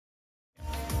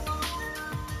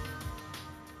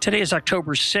Today is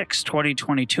October 6,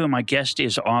 2022, and my guest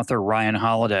is author Ryan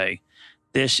Holiday.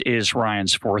 This is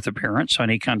Ryan's fourth appearance on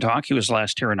EconTalk. He was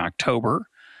last here in October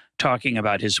talking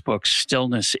about his book,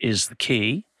 Stillness is the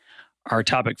Key. Our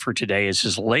topic for today is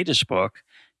his latest book,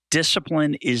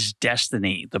 Discipline is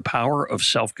Destiny, The Power of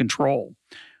Self-Control.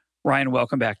 Ryan,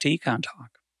 welcome back to EconTalk.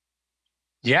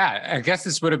 Yeah, I guess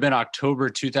this would have been October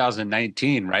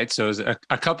 2019, right? So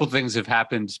a couple things have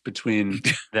happened between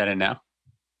then and now.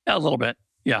 A little bit,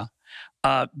 yeah.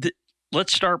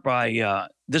 Let's start by,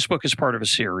 this book is part of a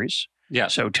series. Yeah.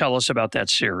 So tell us about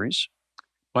that series.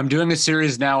 Well, I'm doing a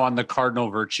series now on the cardinal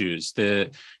virtues.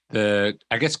 I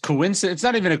guess coincidence, it's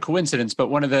not even a coincidence, but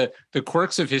one of the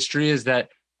quirks of history is that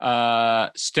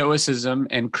Stoicism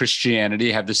and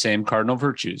Christianity have the same cardinal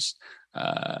virtues.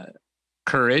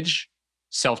 Courage,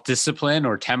 self-discipline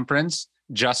or temperance,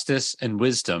 justice, and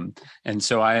wisdom. And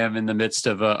so I am in the midst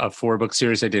of a 4-book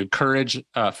series. I did courage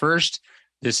first.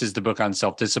 This is the book on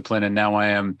self-discipline. And now I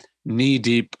am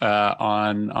knee-deep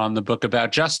on the book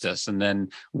about justice. And then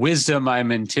wisdom,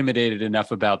 I'm intimidated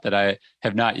enough about that I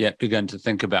have not yet begun to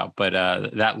think about, but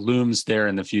that looms there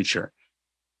in the future.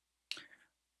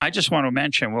 I just want to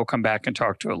mention, we'll come back and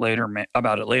talk to it later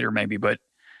about it later maybe, but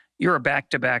you're a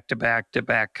back-to-back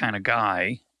kind of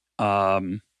guy.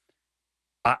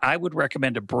 I would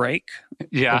recommend a break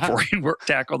before you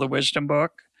tackle the wisdom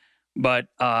book, but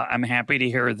I'm happy to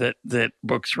hear that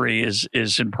book 3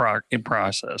 is in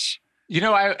process. You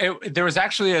know, there was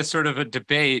actually a sort of a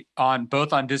debate on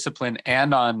both on discipline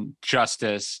and on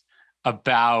justice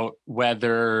about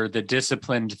whether the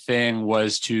disciplined thing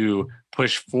was to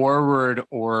push forward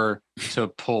or to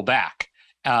pull back.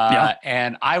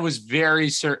 And I was very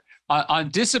certain on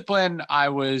discipline.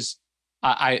 There's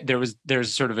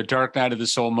sort of a dark night of the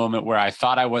soul moment where I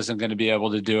thought I wasn't going to be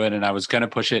able to do it and I was going to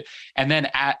push it. And then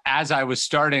as I was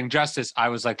starting justice, I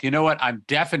was like, you know what, I'm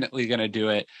definitely going to do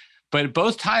it. But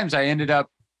both times I ended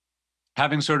up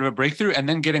having sort of a breakthrough and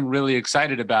then getting really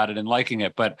excited about it and liking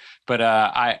it. But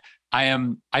I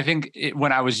think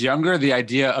when I was younger, the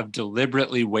idea of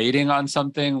deliberately waiting on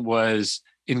something was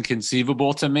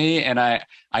inconceivable to me. And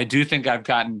I do think I've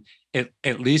gotten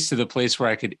at least to the place where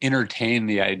I could entertain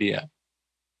the idea.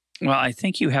 Well, I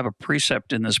think you have a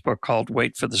precept in this book called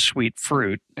Wait for the Sweet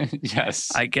Fruit.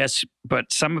 Yes. I guess,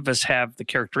 but some of us have the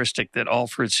characteristic that all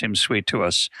fruit seems sweet to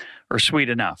us or sweet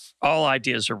enough. All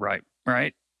ideas are ripe,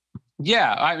 right?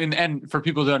 Yeah. I mean, and for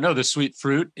people who don't know, the sweet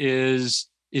fruit is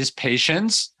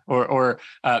patience or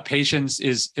patience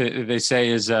is, they say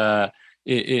is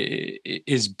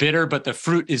bitter, but the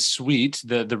fruit is sweet.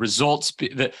 The results,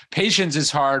 the patience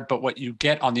is hard, but what you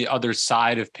get on the other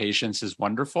side of patience is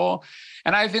wonderful.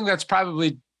 And I think that's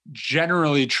probably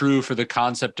generally true for the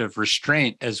concept of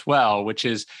restraint as well, which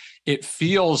is it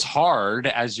feels hard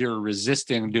as you're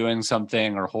resisting doing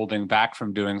something or holding back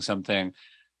from doing something.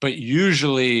 But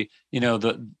usually,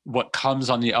 what comes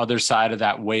on the other side of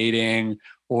that waiting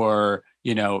or,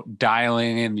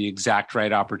 dialing in the exact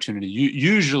right opportunity,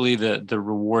 usually the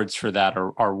rewards for that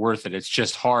are worth it. It's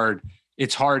just hard.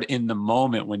 It's hard in the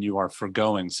moment when you are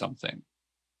forgoing something.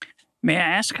 May I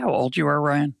ask how old you are,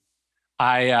 Ryan?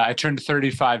 I turned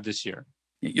 35 this year.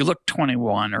 You look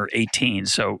 21 or 18.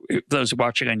 So those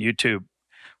watching on YouTube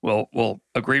will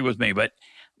agree with me. But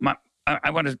I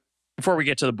want to, before we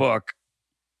get to the book,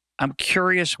 I'm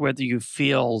curious whether you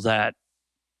feel that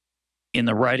in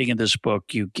the writing of this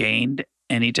book, you gained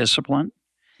any discipline,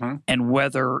 and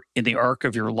whether in the arc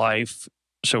of your life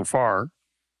so far,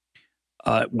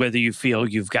 whether you feel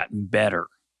you've gotten better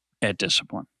at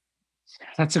discipline.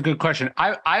 That's a good question.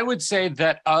 I would say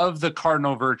that of the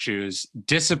cardinal virtues,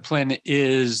 discipline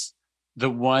is the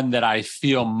one that I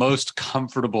feel most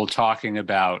comfortable talking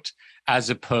about, as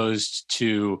opposed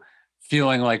to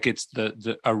feeling like it's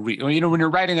when you're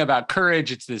writing about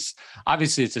courage,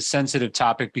 obviously it's a sensitive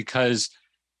topic because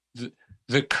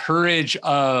the courage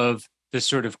of the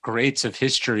sort of greats of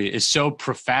history is so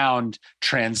profound,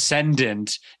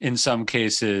 transcendent in some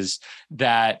cases,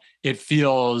 that it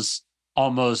feels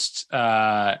almost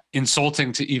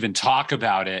insulting to even talk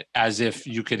about it as if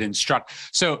you could instruct.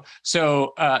 So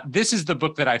this is the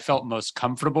book that I felt most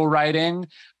comfortable writing.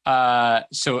 As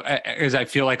I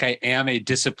feel like I am a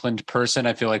disciplined person,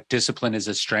 I feel like discipline is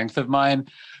a strength of mine.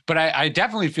 But I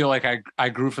definitely feel like I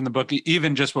grew from the book,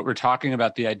 even just what we're talking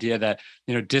about, the idea that,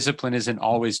 discipline isn't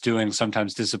always doing,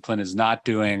 sometimes discipline is not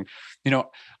doing.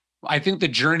 I think the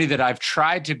journey that I've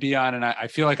tried to be on, and I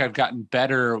feel like I've gotten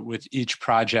better with each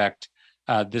project,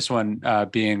 this one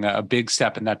being a big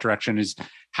step in that direction, is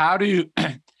how do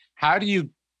you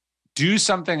do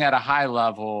something at a high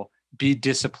level, be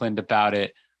disciplined about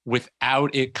it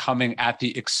without it coming at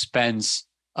the expense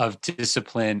of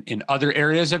discipline in other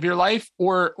areas of your life,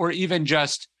 or even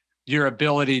just your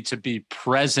ability to be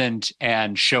present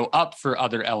and show up for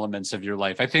other elements of your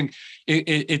life. I think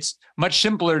it's much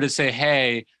simpler to say,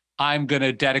 hey, I'm going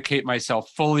to dedicate myself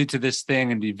fully to this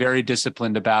thing and be very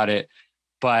disciplined about it.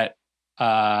 But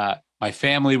my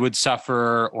family would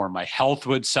suffer, or my health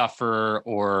would suffer,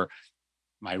 or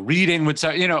my reading would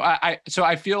suffer. So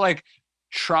I feel like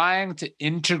trying to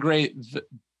integrate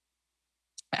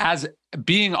as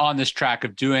being on this track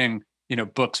of doing,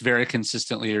 books very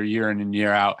consistently or year in and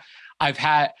year out, I've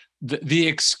had the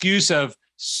excuse of,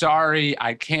 sorry,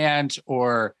 I can't,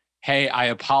 or, hey, I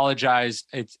apologize.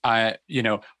 It's,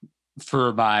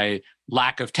 for my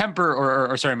lack of temper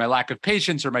or sorry, my lack of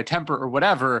patience or my temper or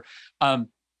whatever.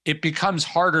 It becomes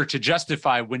harder to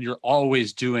justify when you're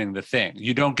always doing the thing.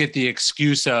 You don't get the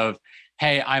excuse of,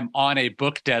 hey, I'm on a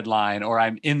book deadline, or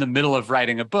I'm in the middle of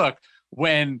writing a book,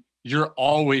 when you're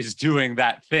always doing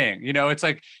that thing. It's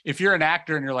like if you're an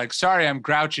actor and you're like, sorry, I'm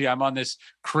grouchy, I'm on this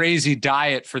crazy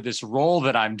diet for this role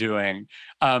that I'm doing.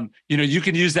 You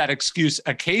can use that excuse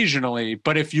occasionally,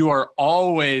 but if you are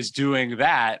always doing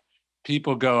that,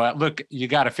 people go, look, you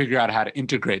got to figure out how to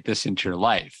integrate this into your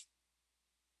life.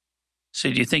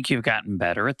 So do you think you've gotten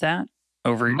better at that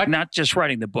over not just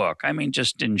writing the book? I mean,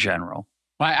 just in general.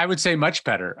 I would say much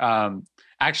better.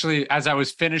 Actually, as I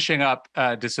was finishing up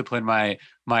Discipline,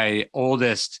 my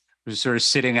oldest was sort of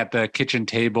sitting at the kitchen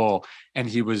table, and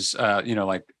he was,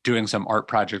 like doing some art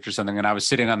project or something. And I was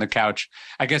sitting on the couch.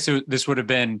 I guess this would have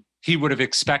been, he would have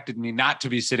expected me not to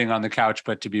be sitting on the couch,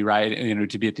 but to be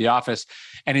to be at the office.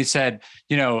 And he said,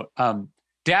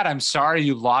 Dad, I'm sorry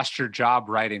you lost your job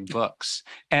writing books.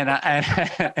 And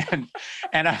I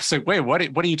was like, wait, what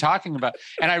are you talking about?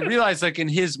 And I realized, like, in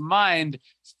his mind,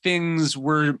 things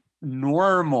were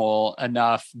normal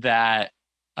enough that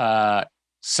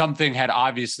something had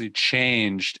obviously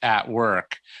changed at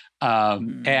work.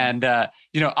 And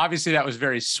obviously that was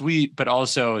very sweet, but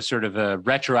also sort of a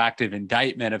retroactive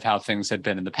indictment of how things had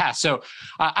been in the past. So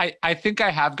I think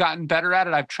I have gotten better at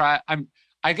it.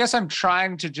 I guess I'm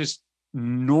trying to just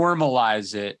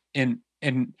normalize it, and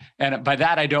by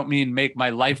that I don't mean make my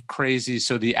life crazy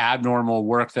so the abnormal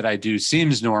work that I do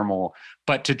seems normal,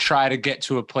 but to try to get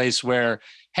to a place where,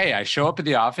 hey, I show up at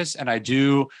the office and I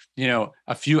do,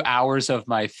 a few hours of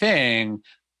my thing,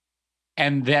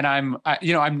 and then I'm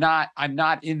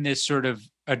not in this sort of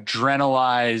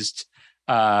adrenalized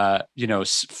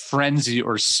frenzy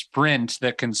or sprint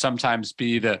that can sometimes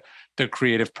be the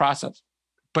creative process.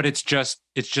 But it's just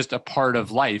a part of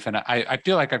life. And I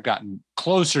feel like I've gotten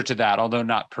closer to that, although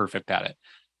not perfect at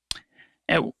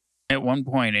it. At one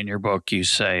point in your book, you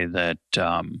say that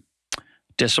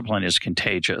discipline is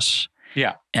contagious.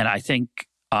 Yeah. And I think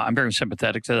I'm very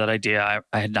sympathetic to that idea.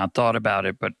 I had not thought about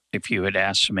it, but if you had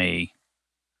asked me,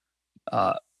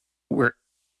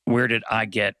 where did I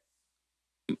get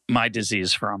my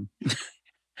disease from?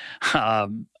 To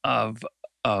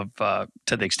the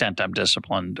extent I'm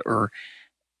disciplined, or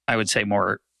I would say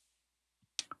more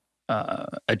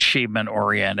achievement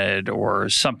oriented, or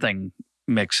something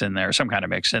mix in there, some kind of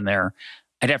mix in there.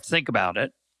 I'd have to think about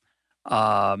it.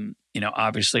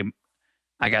 Obviously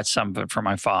I got some of it from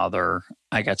my father.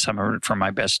 I got some of it from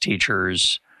my best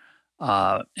teachers.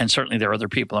 And certainly there are other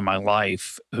people in my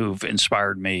life who've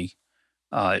inspired me,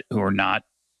 who are not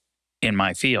in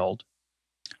my field.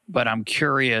 But I'm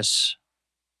curious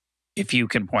if you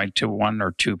can point to one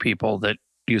or two people that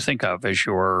you think of as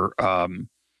your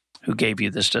who gave you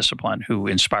this discipline, who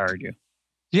inspired you.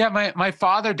 Yeah, my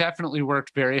father definitely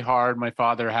worked very hard. My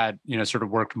father had, sort of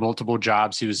worked multiple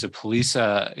jobs. He was a police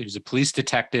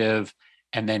detective,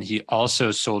 and then he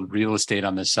also sold real estate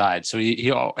on the side. So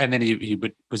he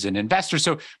was an investor.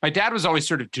 So my dad was always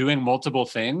sort of doing multiple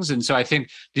things, and so I think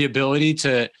the ability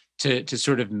to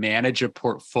sort of manage a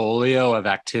portfolio of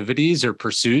activities or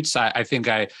pursuits, I think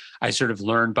I sort of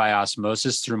learned by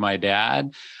osmosis through my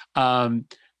dad.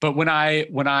 But when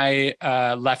I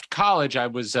left college, I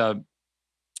was a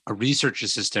research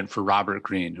assistant for Robert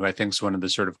Greene, who I think is one of the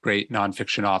sort of great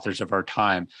nonfiction authors of our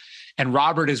time. And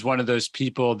Robert is one of those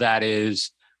people that is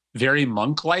very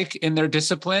monk-like in their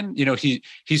discipline. He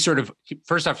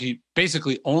first off, he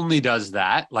basically only does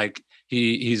that. Like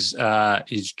he's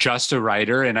just a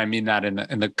writer, and I mean that in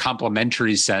the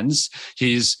complimentary sense.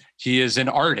 He is an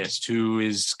artist who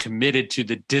is committed to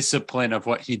the discipline of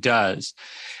what he does,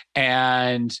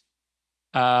 and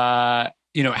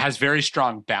has very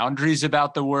strong boundaries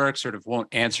about the work, sort of won't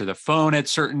answer the phone at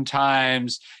certain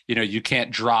times. You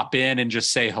can't drop in and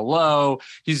just say hello.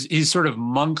 He's sort of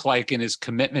monk-like in his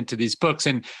commitment to these books.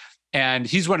 And And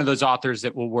he's one of those authors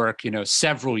that will work,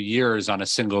 several years on a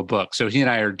single book. So he and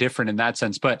I are different in that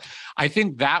sense. But I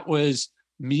think that was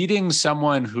meeting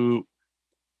someone who,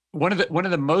 one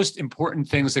of the most important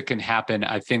things that can happen,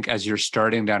 I think, as you're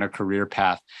starting down a career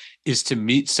path, is to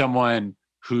meet someone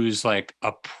who's like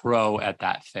a pro at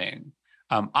that thing.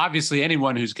 Obviously,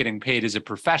 anyone who's getting paid is a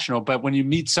professional, but when you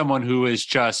meet someone who is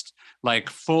just like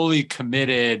fully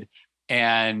committed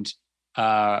and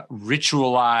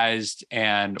ritualized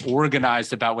and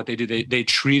organized about what they do, they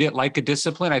treat it like a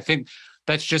discipline. I think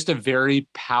that's just a very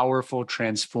powerful,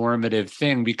 transformative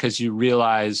thing, because you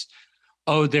realize,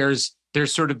 oh, there's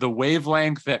sort of the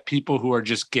wavelength that people who are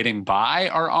just getting by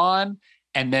are on,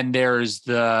 and then there's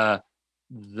the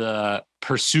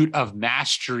pursuit of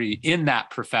mastery in that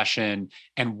profession,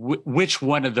 and which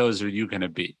one of those are you going to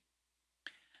be?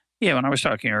 Yeah, when I was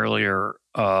talking earlier,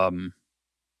 I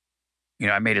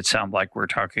made it sound like we're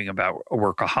talking about a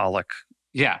workaholic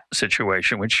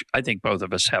situation, which I think both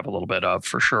of us have a little bit of,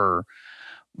 for sure.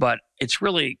 But it's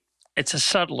a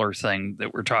subtler thing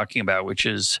that we're talking about, which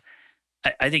is,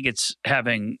 I think it's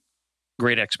having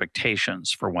great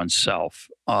expectations for oneself,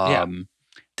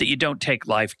 that you don't take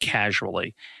life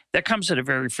casually. That comes at a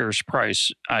very fierce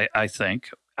price, I think.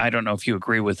 I don't know if you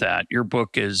agree with that. Your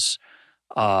book is,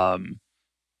 I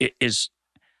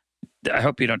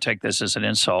hope you don't take this as an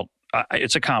insult.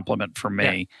 It's a compliment for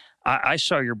me. Yeah. I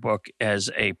saw your book as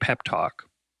a pep talk,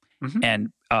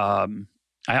 and I'll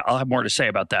have more to say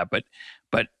about that. But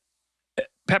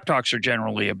pep talks are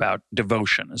generally about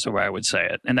devotion, is the way I would say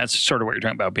it, and that's sort of what you're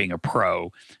talking about, being a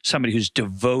pro, somebody who's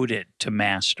devoted to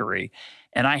mastery.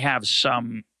 And I have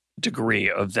some degree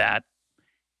of that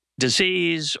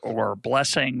disease or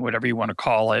blessing, whatever you want to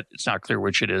call it. It's not clear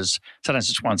which it is. Sometimes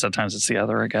it's one, sometimes it's the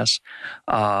other, I guess.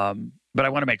 But I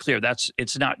want to make clear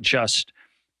it's not just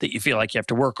that you feel like you have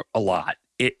to work a lot.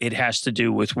 It has to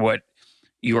do with what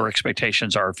your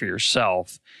expectations are for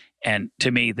yourself. And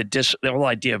to me, the whole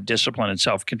idea of discipline and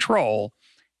self-control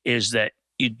is that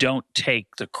you don't take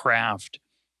the craft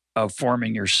of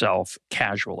forming yourself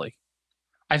casually.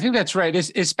 I think that's right.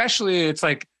 Especially, it's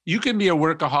like, you can be a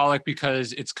workaholic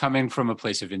because it's coming from a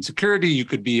place of insecurity. You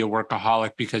could be a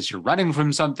workaholic because you're running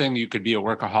from something. You could be a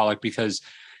workaholic because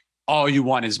all you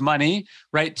want is money,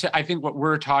 right? I think what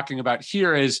we're talking about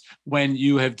here is when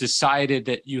you have decided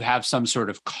that you have some sort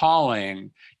of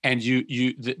calling, and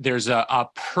there's a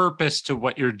purpose to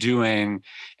what you're doing,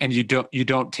 and you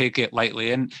don't take it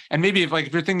lightly. And maybe if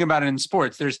you're thinking about it in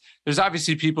sports, there's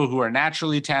obviously people who are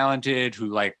naturally talented, who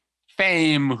like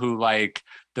fame, who like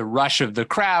the rush of the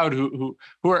crowd, who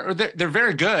are they're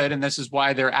very good, and this is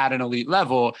why they're at an elite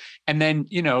level. And then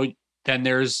then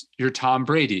there's your Tom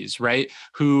Brady's, right?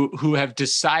 Who have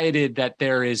decided that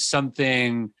there is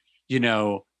something,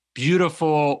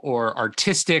 beautiful or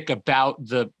artistic about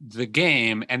the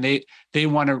game, and they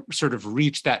want to sort of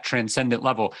reach that transcendent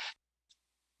level.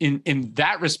 In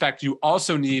that respect, you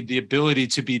also need the ability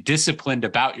to be disciplined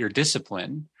about your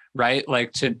discipline, right?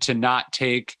 Like to not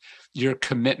take your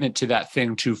commitment to that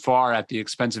thing too far at the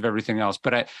expense of everything else.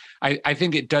 But I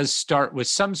think it does start with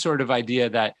some sort of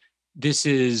idea that this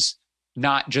is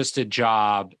not just a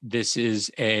job. This is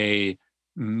a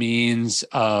means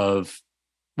of,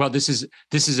 this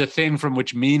is a thing from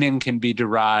which meaning can be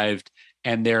derived,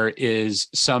 and there is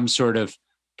some sort of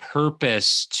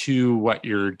purpose to what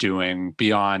you're doing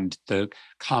beyond the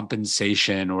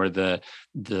compensation or the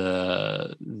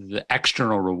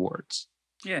external rewards.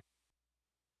 Yeah.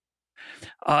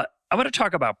 I want to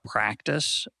talk about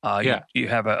practice. You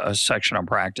have a section on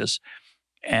practice,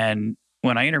 and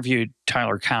when I interviewed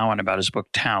Tyler Cowen about his book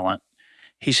Talent,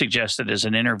 he suggested as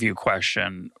an interview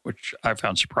question, which I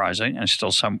found surprising, and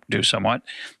still do somewhat,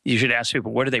 you should ask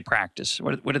people, what do they practice?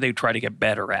 What do they try to get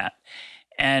better at?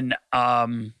 And I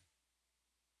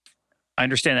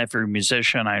understand that for a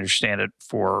musician. I understand it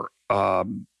for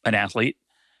an athlete.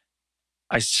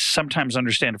 I sometimes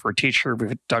understand it for a teacher.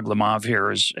 Doug Lemov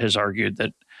here has argued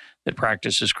that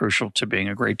practice is crucial to being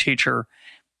a great teacher.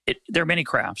 There are many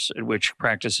crafts in which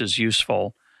practice is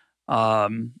useful.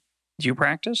 Do you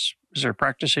practice? Is there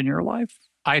practice in your life?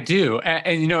 I do.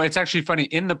 And it's actually funny.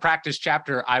 In the practice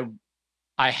chapter,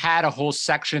 I had a whole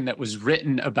section that was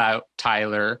written about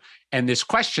Tyler and this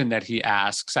question that he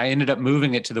asks. I ended up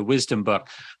moving it to the wisdom book.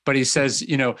 But he says,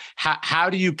 how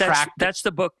do you practice? That's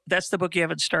the book. That's the book you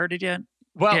haven't started yet?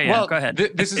 Well, go ahead.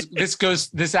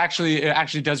 This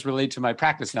actually does relate to my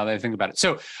practice now that I think about it.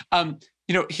 So,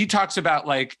 he talks about,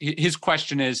 like, his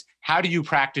question is, how do you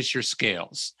practice your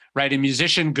scales, right? A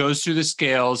musician goes through the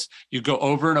scales, you go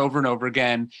over and over and over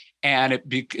again, and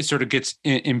it sort of gets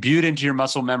imbued into your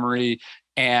muscle memory.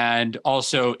 And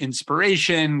also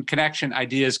inspiration, connection,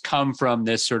 ideas come from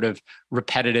this sort of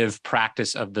repetitive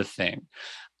practice of the thing.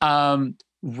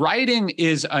 Writing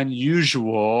is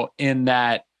unusual in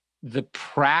that the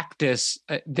practice,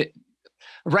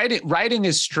 writing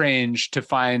is strange to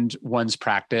find one's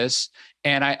practice.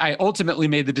 And I ultimately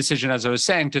made the decision, as I was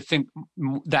saying, to think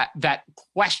that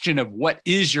question of what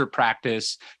is your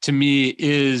practice, to me,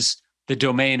 is the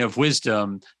domain of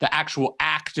wisdom. The actual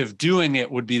act of doing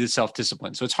it would be the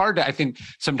self-discipline. So it's hard to, I think,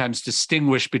 sometimes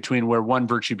distinguish between where one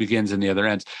virtue begins and the other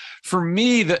ends. For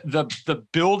me, the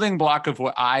building block of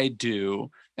what I do,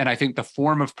 and I think the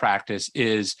form of practice,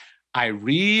 is I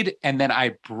read and then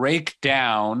I break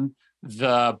down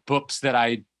the books that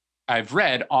I've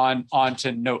read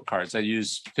onto note cards. I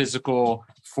use physical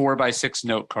 4x6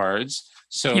 note cards.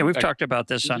 So yeah, we've talked about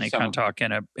this on EconTalk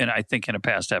in I think in a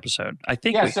past episode. I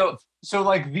think So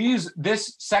like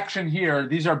this section here,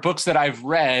 these are books that I've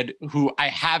read who I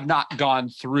have not gone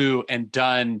through and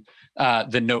done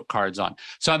the note cards on.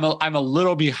 So I'm a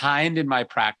little behind in my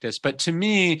practice, but to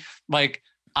me, like,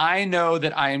 I know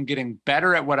that I am getting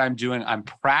better at what I'm doing. I'm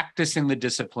practicing the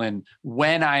discipline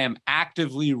when I am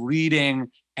actively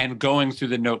reading and going through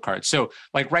the note cards. So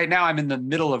like right now I'm in the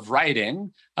middle of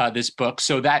writing this book.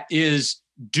 So that is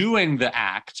doing the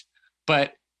act,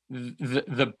 but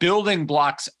the building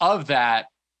blocks of that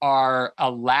are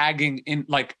a lagging in,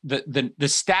 like the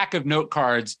stack of note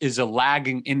cards is a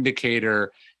lagging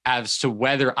indicator as to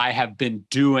whether I have been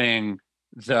doing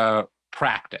the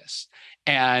practice.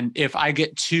 And if I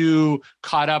get too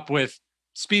caught up with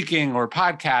speaking or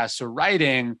podcasts or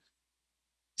writing,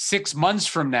 6 months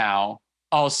from now,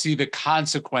 I'll see the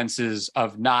consequences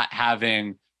of not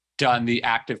having done the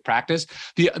active practice.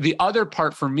 The other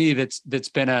part for me that's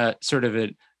been a sort of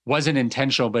a wasn't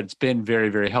intentional, but it's been very,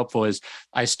 very helpful, is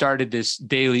I started this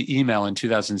daily email in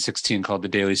 2016 called the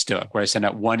Daily Stoic, where I send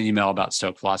out one email about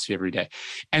Stoic philosophy every day.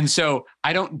 And so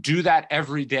I don't do that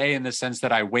every day in the sense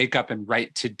that I wake up and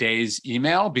write today's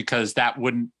email, because that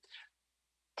wouldn't,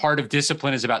 part of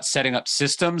discipline is about setting up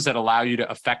systems that allow you to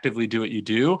effectively do what you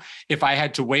do. If I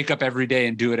had to wake up every day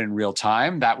and do it in real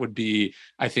time, that would be,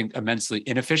 I think, immensely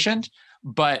inefficient.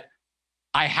 But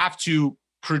I have to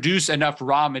produce enough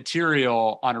raw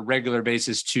material on a regular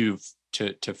basis to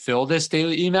fill this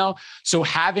daily email. So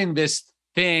having this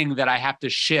thing that I have to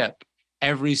ship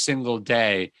every single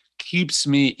day keeps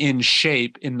me in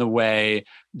shape in the way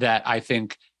that I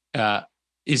think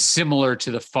is similar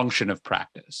to the function of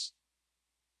practice.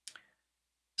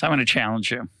 So I'm going to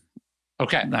challenge you.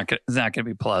 Okay. It's not going to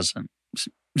be pleasant.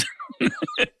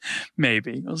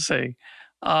 Maybe. We'll see.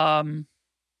 I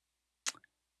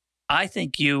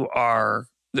think you are,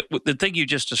 the thing you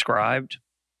just described,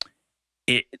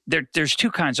 there's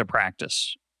two kinds of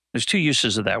practice. There's two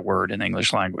uses of that word in the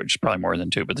English language, probably more than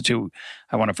two, but the two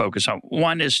I want to focus on.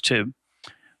 One is to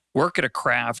work at a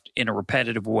craft in a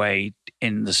repetitive way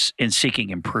in seeking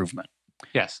improvement.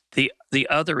 Yes. The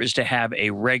other is to have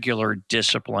a regular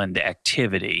disciplined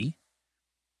activity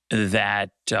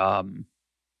that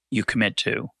you commit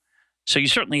to. So you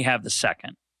certainly have the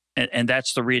second, and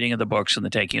that's the reading of the books and the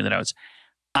taking of the notes.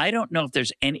 I don't know if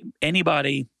there's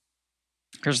anybody,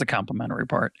 here's the complimentary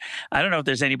part. I don't know if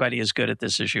there's anybody as good at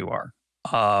this as you are.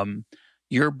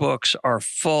 Your books are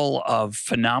full of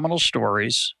phenomenal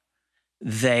stories.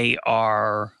 They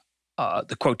are,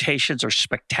 the quotations are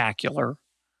spectacular.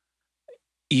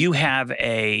 You have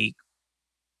an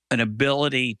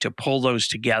ability to pull those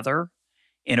together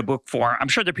in a book form. I'm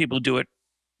sure there are people who do it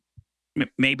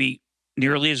maybe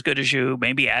nearly as good as you,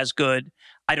 maybe as good.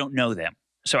 I don't know them.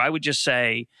 So I would just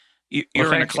say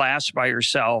you're in a class by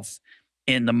yourself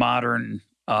in the modern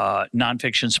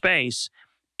nonfiction space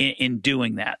in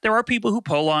doing that. There are people who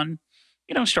pull on,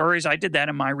 stories. I did that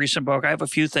in my recent book. I have a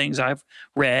few things I've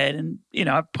read and,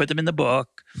 I've put them in the book.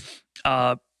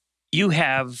 You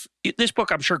have, this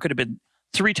book I'm sure could have been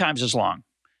 3 times as long.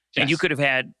 Yes. And you could have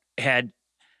had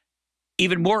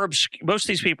even more obscure. Most of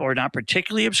these people are not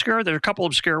particularly obscure. There are a couple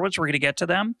obscure ones. We're going to get to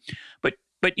them.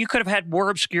 But you could have had more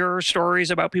obscure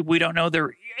stories about people we don't know.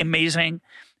 They're amazing.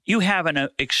 You have an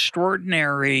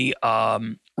extraordinary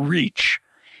reach,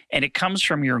 and it comes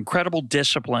from your incredible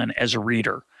discipline as a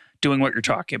reader, doing what you're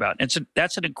talking about.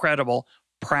 That's an incredible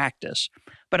practice.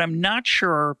 But I'm not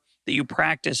sure that you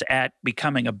practice at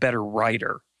becoming a better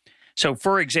writer. So,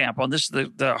 for example, and this is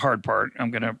the hard part.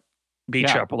 I'm going to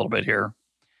beat you up a little bit here,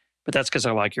 but that's because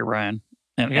I like you, Ryan.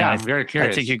 And I'm very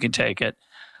curious. I think you can take it.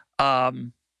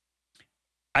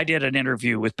 I did an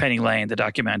interview with Penny Lane, the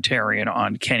documentarian,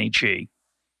 on Kenny G.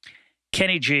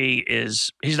 Kenny G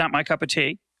he's not my cup of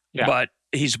tea, but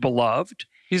he's beloved.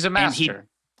 He's a master.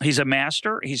 He's a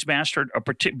master. He's mastered a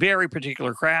very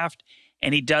particular craft,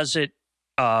 and he does it.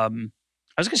 I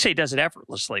was going to say he does it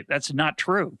effortlessly. That's not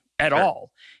true at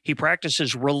all. He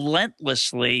practices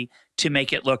relentlessly to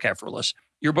make it look effortless.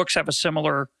 Your books have a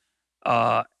similar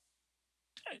effortlessness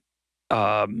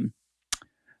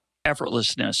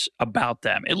about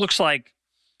them. It looks like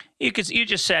you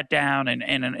just sat down and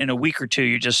in a week or two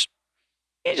you just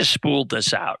spooled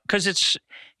this out, because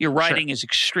your writing is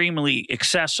extremely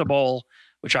accessible,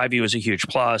 which I view as a huge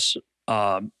plus.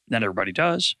 Not everybody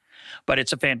does, but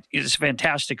it's a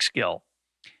fantastic skill.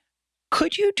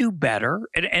 Could you do better?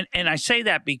 And I say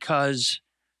that because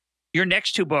your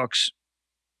next two books,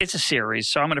 it's a series,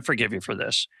 so I'm going to forgive you for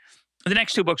this. The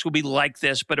next two books will be like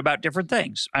this, but about different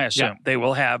things, I assume. They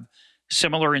will have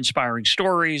similar inspiring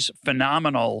stories,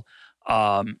 phenomenal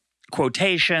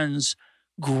quotations,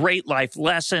 great life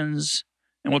lessons.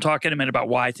 And we'll talk in a minute about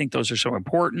why I think those are so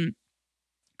important.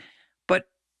 But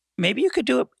maybe you could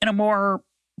do it in a more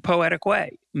poetic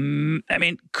way. I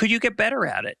mean, could you get better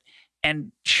at it?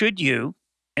 And should you?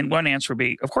 And one answer would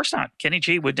be, of course not. Kenny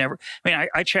G would never. I mean,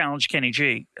 I challenge Kenny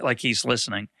G, like he's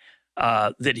listening,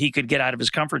 that he could get out of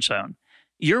his comfort zone.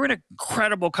 You're in an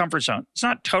incredible comfort zone. It's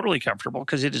not totally comfortable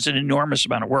because it is an enormous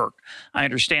amount of work. I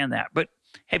understand that. But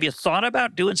have you thought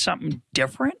about doing something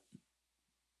different?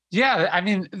 Yeah, I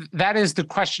mean, that is the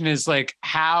question, is like,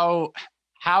 how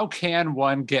can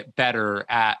one get better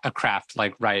at a craft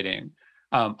like writing?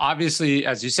 Obviously,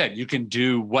 as you said, you can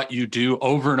do what you do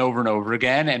over and over and over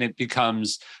again, and it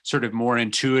becomes sort of more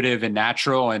intuitive and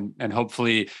natural and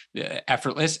hopefully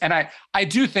effortless. And I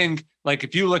do think, like,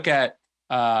 if you look at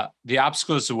The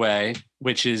Obstacle Is the Way,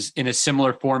 which is in a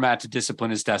similar format to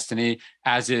Discipline is Destiny,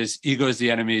 as is Ego is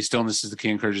the Enemy, Stillness is the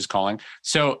Key, and Courage is Calling.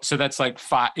 So that's like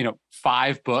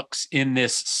five books in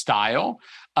this style.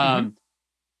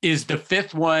 Is the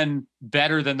fifth one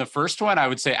better than the first one? I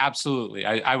would say absolutely.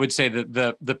 I would say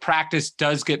that the practice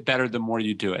does get better the more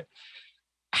you do it.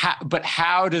 But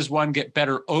how does one get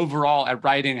better overall at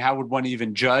writing? How would one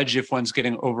even judge if one's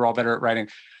getting overall better at writing?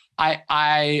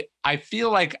 I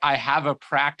feel like I have a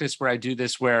practice where I do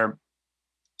this where,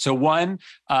 so one,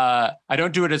 I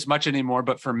don't do it as much anymore,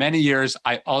 but for many years,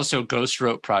 I also ghost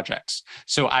wrote projects.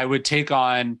 So I would take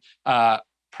on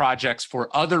projects for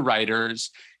other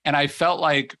writers. And I felt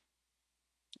like,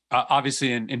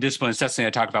 obviously in Discipline is Destiny, I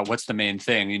talk about what's the main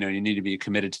thing. You need to be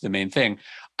committed to the main thing.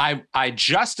 I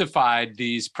justified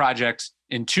these projects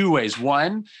in two ways.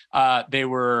 One, they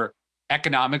were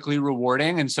economically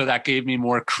rewarding. And so that gave me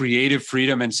more creative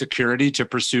freedom and security to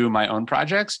pursue my own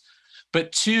projects.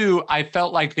 But two, I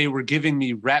felt like they were giving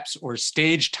me reps or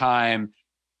stage time,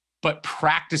 but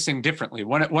practicing differently.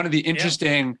 One of the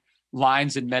interesting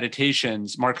lines in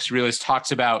Meditations, Marcus Aurelius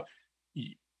talks about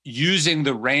using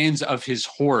the reins of his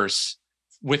horse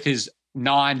with his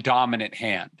non-dominant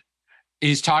hand.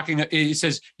 He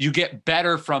says, you get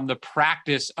better from the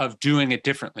practice of doing it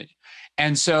differently.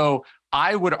 And so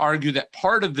I would argue that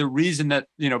part of the reason that,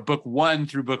 book 1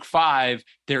 through book 5,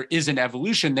 there is an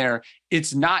evolution there.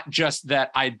 It's not just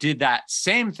that I did that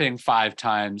same thing 5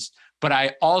 times, but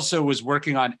I also was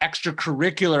working on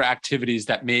extracurricular activities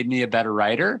that made me a better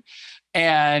writer.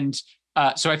 And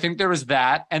so I think there was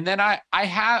that. And then I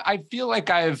feel like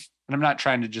and I'm not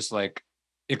trying to just like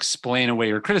explain away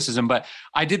your criticism, but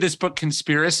I did this book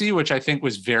Conspiracy, which I think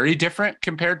was very different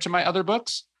compared to my other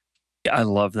books. Yeah, I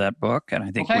love that book, and I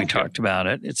think we talked about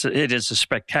it. It is a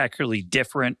spectacularly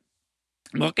different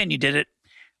look, and you did it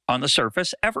on the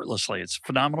surface effortlessly. It's a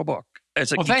phenomenal book.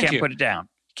 It's like you can't put it down.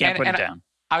 You can't put it down.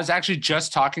 I was actually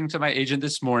just talking to my agent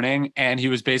this morning, and he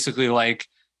was basically like,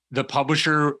 the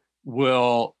publisher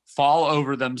will fall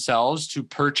over themselves to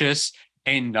purchase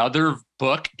another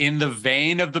book in the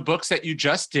vein of the books that you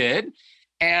just did.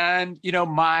 And,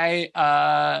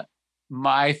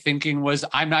 my thinking was,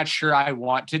 I'm not sure I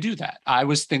want to do that. I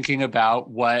was thinking about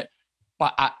what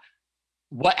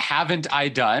haven't I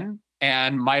done?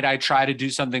 And might I try to do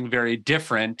something very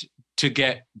different to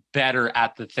get better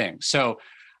at the thing? So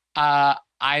I'd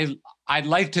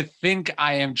like to think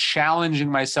I am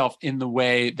challenging myself in the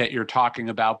way that you're talking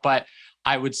about, but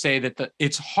I would say that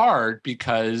it's hard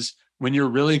because when you're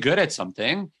really good at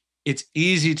something, it's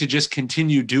easy to just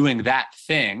continue doing that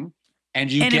thing, and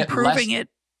get improving less, it.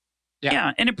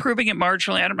 Yeah, and improving it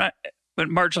marginally. But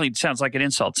marginally sounds like an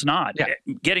insult. It's not. Yeah.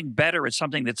 Getting better at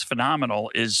something that's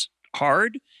phenomenal is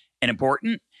hard and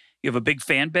important. You have a big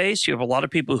fan base. You have a lot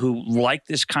of people who like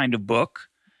this kind of book.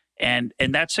 And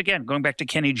that's, again, going back to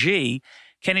Kenny G.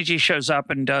 Kenny G shows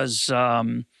up and does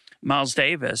Miles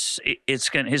Davis.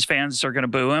 His fans are going to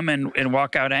boo him and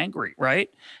walk out angry, right?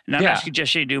 And I'm not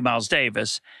suggesting you do Miles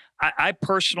Davis. I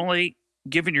personally,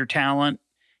 given your talent,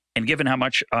 And given how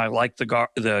much I like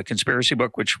the conspiracy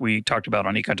book, which we talked about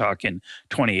on EconTalk in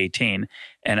 2018,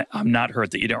 and I'm not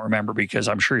hurt that you don't remember because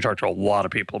I'm sure you talked to a lot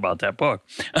of people about that book.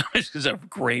 It's a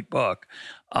great book.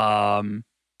 I'd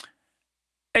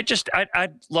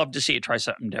love to see you try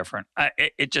something different.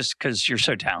 It just because you're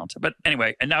so talented. But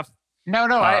anyway, enough. No,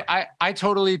 I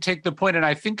totally take the point, and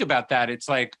I think about that. It's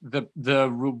like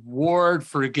the reward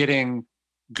for getting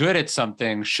good at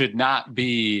something should not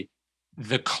be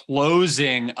the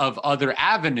closing of other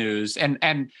avenues. And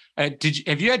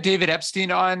have you had David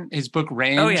Epstein on his book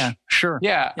Range? Oh yeah, sure.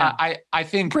 Yeah. I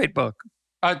think great book.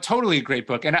 Totally a great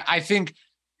book. And I think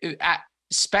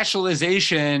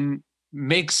specialization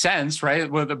makes sense,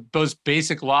 right? Well, the most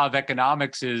basic law of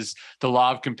economics is the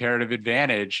law of comparative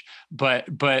advantage. But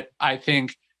I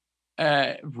think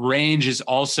range is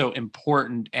also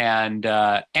important, and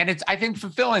it's, I think,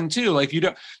 fulfilling too. Like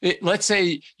let's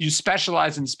say you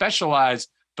specialize,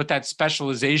 but that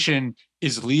specialization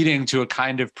is leading to a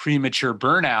kind of premature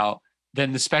burnout,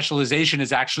 then the specialization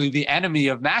is actually the enemy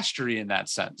of mastery in that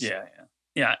sense.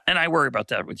 Yeah. And I worry about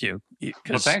that with you.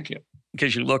 Well, thank you.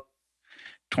 Because you look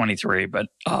 23, but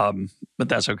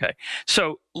that's okay.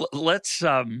 So let's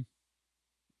talk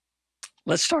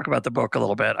about the book a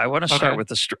little bit. I want to start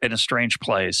with In a Strange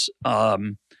Place.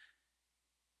 Queen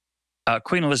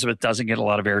Elizabeth doesn't get a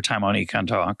lot of airtime on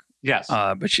EconTalk. Yes,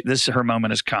 but her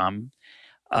moment has come.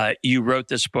 You wrote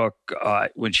this book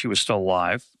when she was still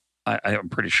alive. I'm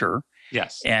pretty sure.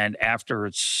 Yes, and after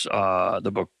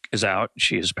the book is out,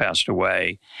 she has passed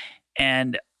away,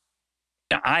 and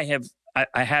I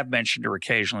have mentioned her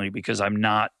occasionally because I'm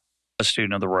not a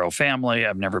student of the royal family.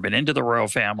 I've never been into the royal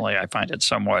family. I find it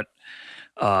somewhat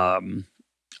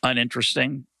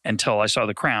uninteresting until I saw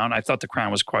The Crown. I thought The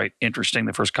Crown was quite interesting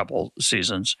the first couple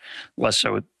seasons, less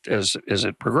so as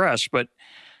it progressed. But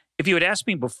if you had asked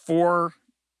me before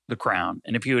The Crown,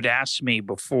 and if you had asked me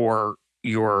before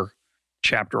your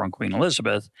chapter on Queen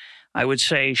Elizabeth, I would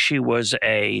say she was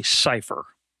a cipher.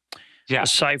 Yeah. A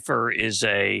cipher is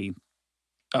a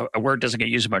word doesn't get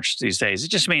used much these days. It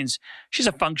just means she's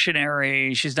a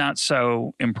functionary. She's not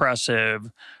so impressive.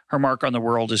 Her mark on the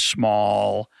world is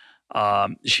small.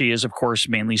 She is, of course,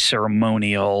 mainly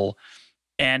ceremonial.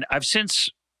 And I've since,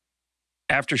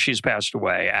 after she's passed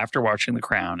away, after watching The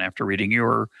Crown, after reading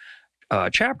your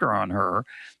chapter on her,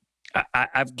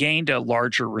 I've gained a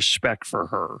larger respect for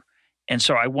her. And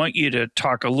so I want you to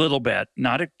talk a little bit,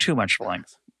 not at too much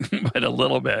length, but a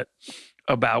little bit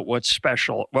about what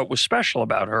was special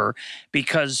about her,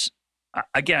 because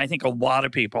again, I think a lot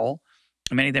of people,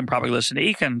 many of them probably listen to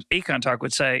EconTalk,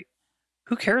 would say,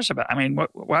 who cares about,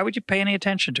 why would you pay any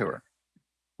attention to her?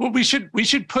 Well, we should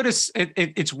put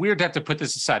it's weird to have to put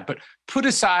this aside, but put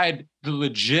aside the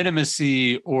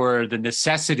legitimacy or the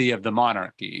necessity of the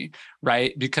monarchy,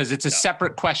 right? Because it's a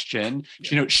separate question.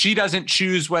 Yeah. She doesn't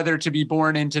choose whether to be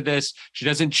born into this. She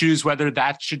doesn't choose whether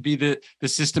that should be the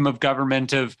system of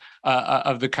government of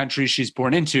the country she's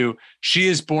born into. She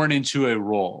is born into a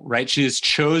role, right? She is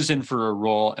chosen for a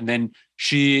role, and then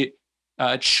she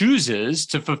chooses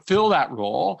to fulfill that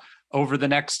role over the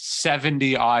next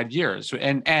 70 odd years.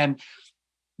 And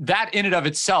that in and of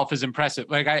itself is impressive.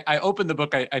 Like I open the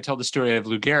book, I tell the story of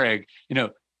Lou Gehrig.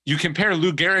 You compare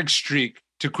Lou Gehrig's streak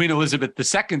to Queen Elizabeth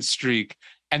II's streak,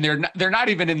 and they're not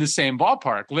even in the same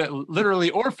ballpark, literally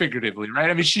or figuratively, right?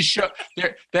 I mean,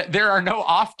 there are no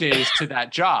off days to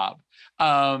that job.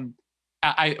 One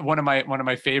of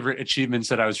my favorite achievements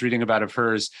that I was reading about of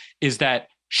hers is that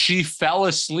she fell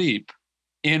asleep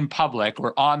in public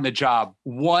or on the job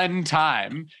one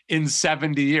time in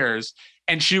 70 years.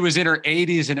 And she was in her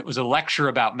 80s, and it was a lecture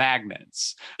about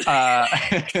magnets.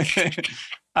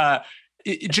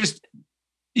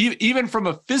 Even from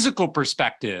a physical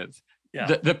perspective,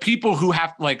 the people who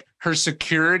have, like, her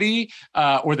security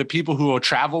or the people who will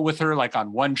travel with her, like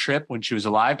on one trip when she was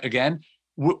alive, again,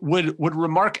 would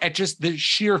remark at just the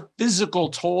sheer physical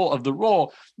toll of the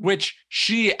role, which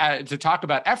she, to talk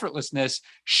about effortlessness,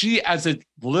 she as a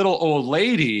little old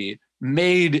lady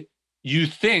made you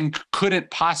think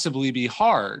couldn't possibly be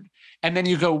hard. And then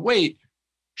you go, wait,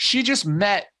 she just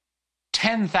met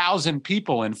 10,000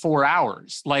 people in 4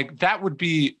 hours. Like, that would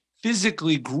be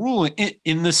physically grueling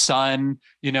in the sun,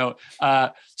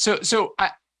 So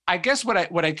I guess what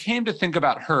I came to think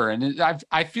about her, and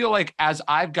I feel like as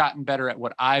I've gotten better at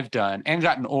what I've done and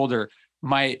gotten older,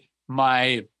 my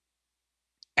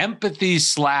empathy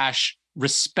 /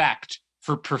 respect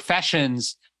for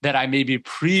professions that I maybe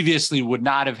previously would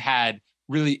not have had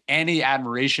really any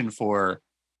admiration for.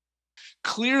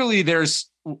 Clearly, there's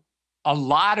a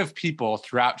lot of people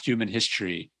throughout human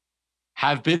history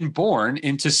have been born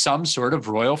into some sort of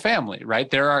royal family,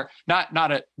 right? There are not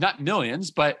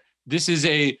millions, but this is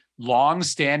a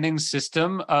long-standing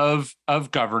system of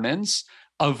governance,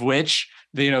 of which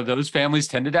those families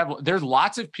tended to have. There's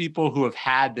lots of people who have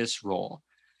had this role,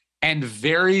 and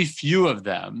very few of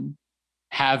them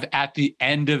have, at the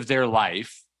end of their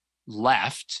life,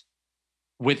 left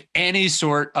with any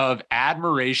sort of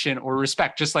admiration or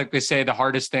respect. Just like they say, the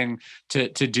hardest thing to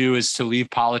do is to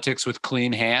leave politics with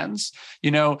clean hands.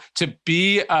 To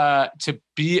be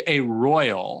a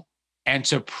royal and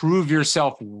to prove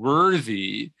yourself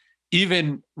worthy,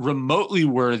 even remotely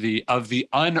worthy of the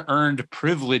unearned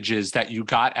privileges that you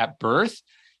got at birth,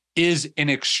 is an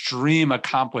extreme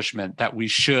accomplishment that we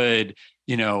should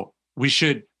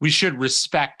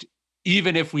respect,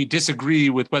 even if we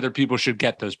disagree with whether people should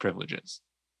get those privileges.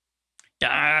 Yeah,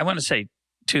 I want to say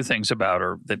two things about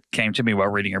her that came to me while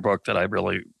reading your book that I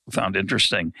really found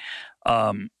interesting.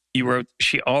 You wrote,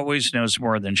 "She always knows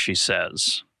more than she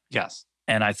says." Yes.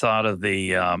 And I thought of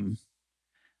the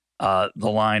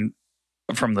line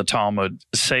from the Talmud,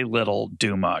 "Say little,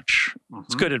 do much." Mm-hmm.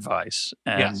 It's good advice,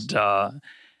 and yes.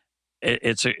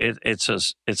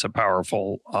 It's a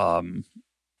powerful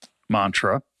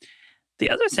mantra.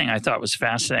 The other thing I thought was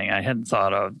fascinating, I hadn't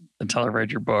thought of until I read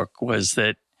your book, was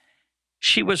that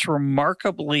she was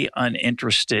remarkably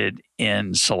uninterested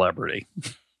in celebrity.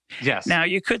 Yes. Now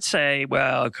you could say,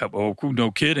 well,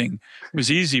 no kidding, it was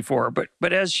easy for her, but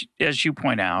as you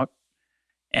point out,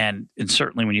 and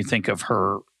certainly when you think of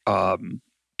her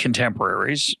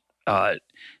contemporaries,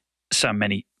 some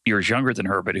many years younger than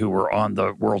her, but who were on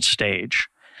the world stage,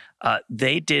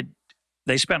 they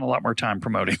spent a lot more time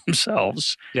promoting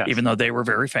themselves, yes. Even though they were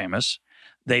very famous.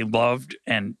 They loved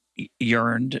and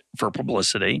yearned for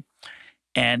publicity.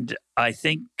 And I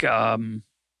think you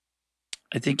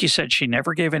said she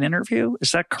never gave an interview.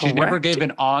 Is that correct? She never gave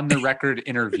an on-the-record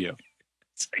interview.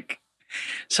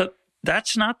 So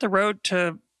that's not the road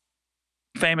to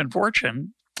fame and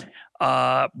fortune.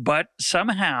 But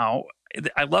somehow,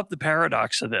 I love the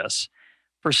paradox of this.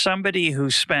 For somebody who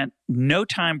spent no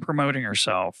time promoting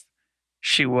herself,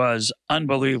 she was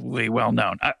unbelievably well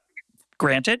known.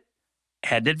 Granted,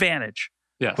 had an advantage.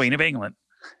 Yes. Queen of England.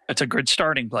 That's a good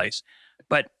starting place.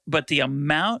 But the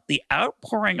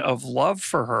outpouring of love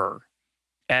for her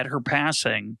at her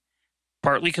passing,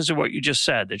 partly because of what you just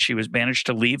said, that she was managed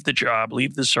to leave the job,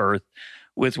 leave this earth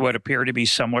with what appear to be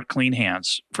somewhat clean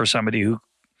hands for somebody who,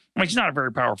 she's not a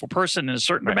very powerful person in a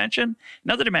certain dimension.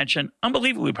 Another dimension,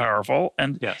 unbelievably powerful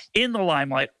and yes. In the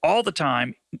limelight all the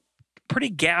time, pretty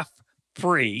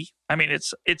gaffe-free.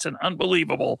 It's an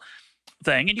unbelievable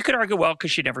thing. And you could argue, well,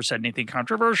 because she never said anything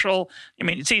controversial.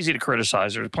 It's easy to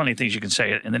criticize her. There's plenty of things you can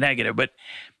say in the negative. But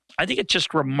I think it's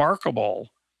just remarkable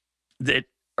that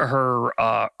her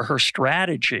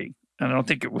strategy, and I don't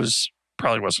think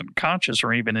probably wasn't conscious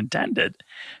or even intended,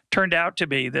 turned out to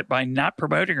be that by not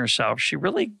promoting herself, she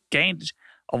really gained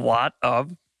a lot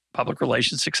of public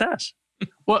relations success.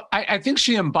 Well, I think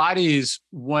she embodies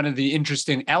one of the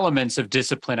interesting elements of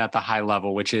discipline at the high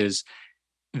level, which is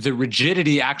the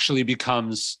rigidity actually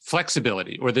becomes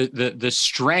flexibility, or the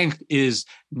strength is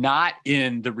not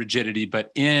in the rigidity,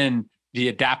 but in the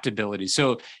adaptability.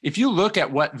 So if you look at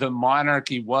what the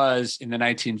monarchy was in the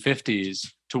 1950s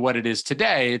to what it is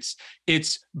today,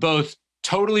 it's both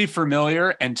totally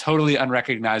familiar and totally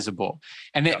unrecognizable.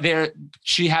 And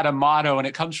she had a motto, and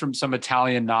it comes from some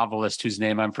Italian novelist whose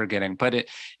name I'm forgetting, but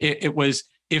it was,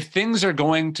 if things are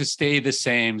going to stay the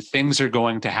same, things are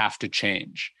going to have to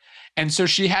change. And so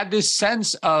she had this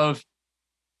sense of,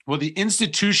 well, the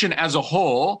institution as a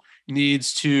whole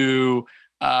needs to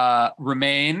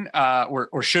remain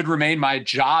or should remain. My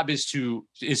job is to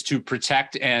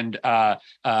protect and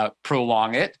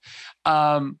prolong it.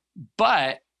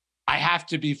 But I have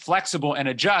to be flexible and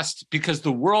adjust because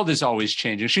the world is always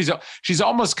changing. She's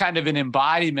almost kind of an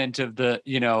embodiment of the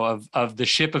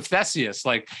ship of Theseus.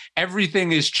 Like,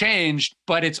 everything is changed,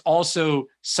 but it's also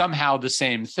somehow the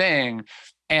same thing.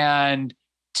 And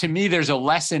to me, there's a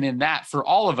lesson in that for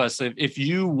all of us. If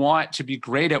you want to be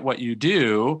great at what you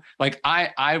do, like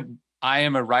I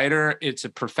am a writer. It's a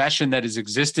profession that has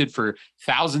existed for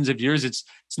thousands of years. It's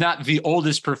not the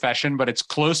oldest profession, but it's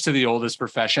close to the oldest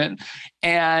profession.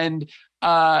 And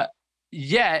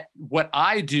yet what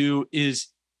I do is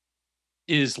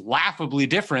laughably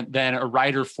different than a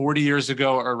writer 40 years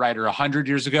ago or a writer 100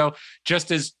 years ago, just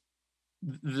as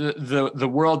the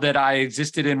world that I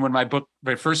existed in when my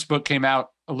first book came out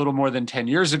a little more than 10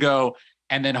 years ago.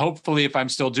 And then hopefully, if I'm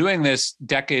still doing this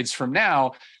decades from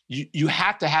now, you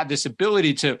have to have this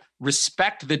ability to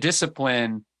respect the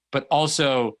discipline but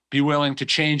also be willing to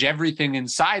change everything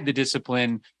inside the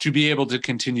discipline to be able to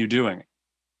continue doing it.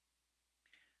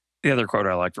 The other quote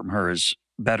I like from her is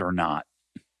better not.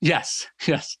 Yes.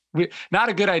 Not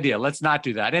a good idea. Let's not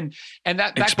do that. And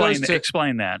that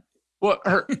explain that. Well,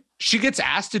 she gets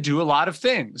asked to do a lot of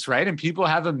things, right? And people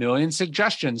have a million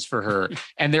suggestions for her,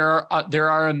 and there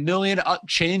are a million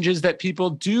changes that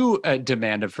people do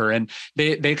demand of her, and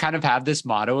they kind of have this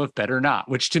motto of "better not,"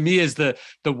 which to me is the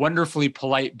wonderfully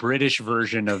polite British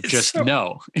version of just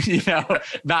no,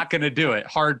 not going to do it,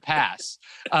 hard pass.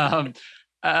 And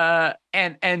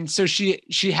so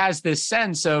she has this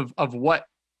sense of what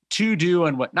to do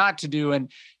and what not to do.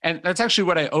 And that's actually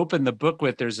what I opened the book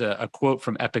with. There's a quote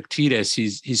from Epictetus.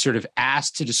 He's sort of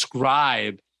asked to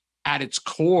describe at its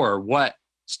core what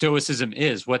Stoicism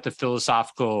is, what the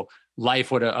philosophical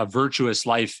life, what a virtuous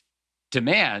life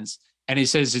demands. And he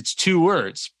says it's 2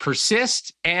 words: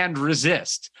 persist and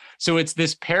resist. So it's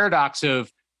this paradox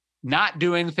of not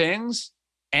doing things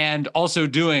and also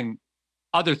doing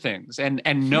other things and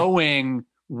knowing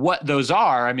what those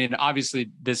are. I mean, obviously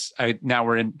now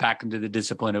we're back into the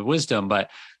discipline of wisdom, but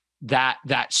that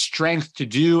strength to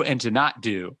do and to not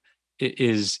do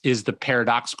is the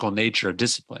paradoxical nature of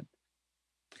discipline.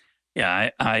 Yeah,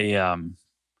 I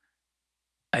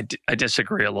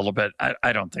disagree a little bit.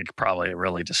 I don't think probably I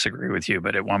really disagree with you,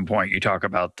 but at one point you talk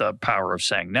about the power of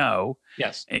saying no.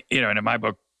 Yes. And in my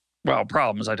book,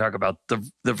 Problems, I talk about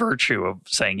the virtue of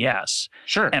saying yes.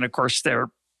 Sure. And of course,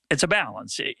 it's a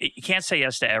balance. You can't say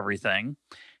yes to everything.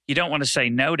 You don't want to say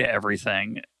no to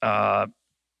everything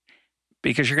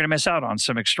because you're going to miss out on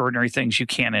some extraordinary things you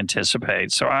can't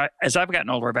anticipate. So as I've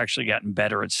gotten older, I've actually gotten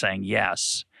better at saying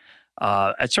yes.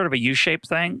 It's sort of a U-shaped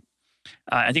thing.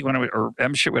 I think or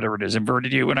M-shaped, whatever it is,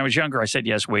 inverted U. When I was younger, I said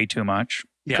yes way too much.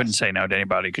 Yes. Couldn't say no to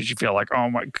anybody because you feel like,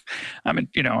 oh my,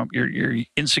 you're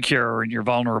insecure and you're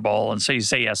vulnerable, and so you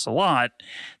say yes a lot.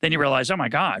 Then you realize, oh my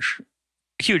gosh,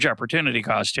 huge opportunity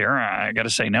cost here. I got to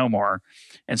say no more.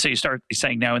 And so you start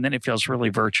saying no, and then it feels really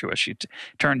virtuous. You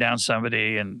turn down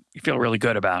somebody and you feel really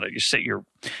good about it. You're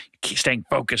staying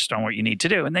focused on what you need to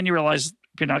do. And then you realize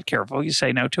if you're not careful, you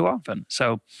say no too often.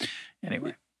 So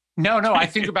anyway. No, I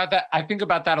think about that. I think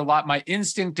about that a lot. My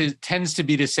instinct tends to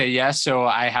be to say yes. So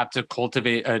I have to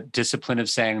cultivate a discipline of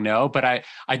saying no. But I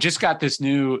just got this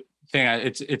new thing.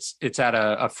 It's at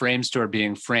a frame store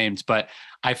being framed, but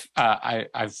I've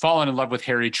fallen in love with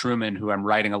Harry Truman, who I'm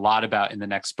writing a lot about in the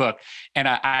next book. And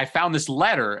I found this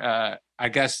letter. I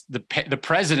guess the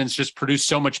president's just produced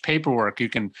so much paperwork. You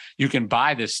can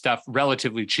buy this stuff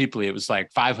relatively cheaply. It was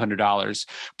like $500,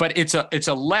 but it's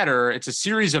a letter. It's a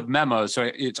series of memos. So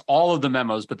it's all of the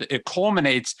memos, but it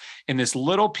culminates in this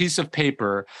little piece of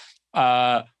paper,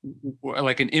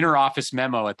 like an inner office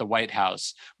memo at the White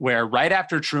House, where right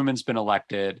after Truman's been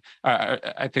elected,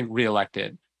 I think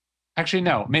reelected. Actually,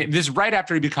 no, this is right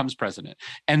after he becomes president.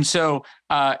 And so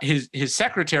his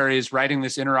secretary is writing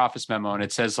this inner office memo, and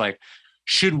it says like,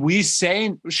 is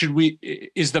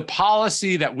the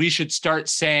policy that we should start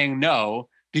saying no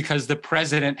because the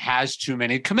president has too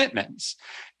many commitments?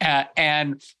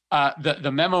 And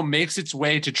the memo makes its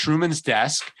way to Truman's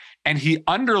desk, and he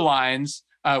underlines,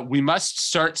 we must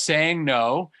start saying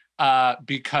no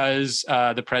because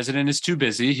the president is too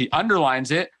busy. He underlines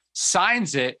it,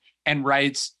 signs it, and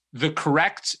writes, the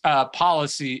correct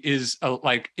policy is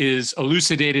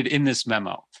elucidated in this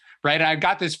memo. Right. And I've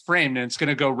got this framed, and it's going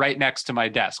to go right next to my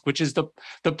desk, which is the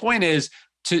point is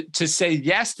to say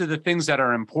yes to the things that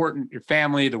are important, your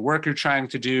family, the work you're trying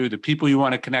to do, the people you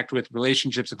want to connect with,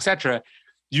 relationships, et cetera.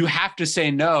 You have to say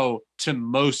no to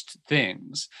most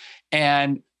things.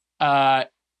 And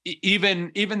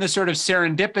even the sort of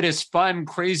serendipitous, fun,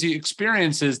 crazy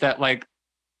experiences that, like,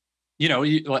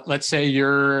 let's say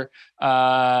your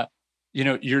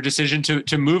decision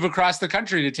to move across the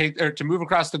country, to move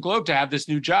across the globe, to have this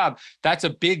new job, that's a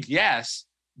big yes,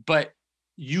 but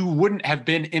you wouldn't have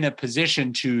been in a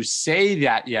position to say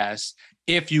that yes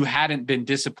if you hadn't been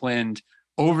disciplined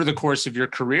over the course of your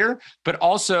career. But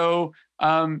also,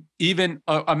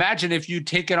 imagine if you'd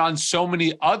taken on so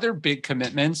many other big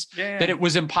commitments that it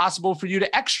was impossible for you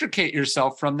to extricate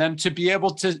yourself from them, to be able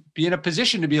to be in a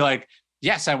position to be like,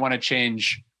 yes, I want to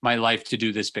change my life to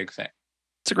do this big thing.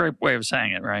 It's a great way of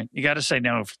saying it, right? You got to say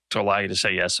no to allow you to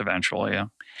say yes eventually. Yeah.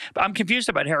 But I'm confused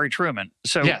about Harry Truman.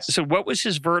 So, yes. So what was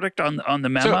his verdict on the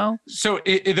memo? So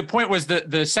the point was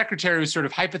that the secretary was sort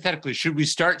of hypothetically, should we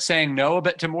start saying no a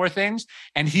bit to more things?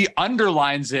 And he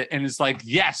underlines it and is like,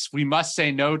 yes, we must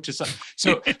say no to some.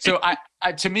 So I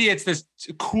to me, it's this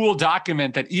cool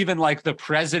document that even like the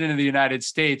president of the United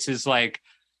States is like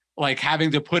like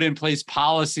having to put in place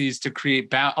policies to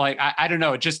create I don't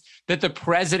know, just that the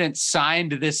president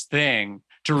signed this thing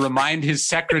to remind his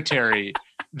secretary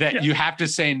that you have to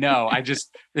say no. It's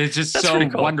just That's so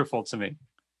cool. wonderful to me.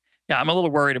 Yeah, I'm a little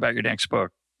worried about your next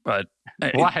book, but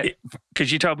why?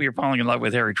 Because you told me you're falling in love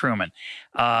with Harry Truman.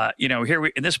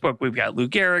 In this book we've got Lou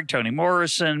Gehrig, Toni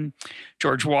Morrison,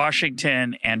 George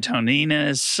Washington,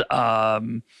 Antoninus,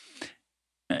 Harry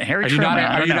Truman.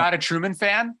 Are you not a Truman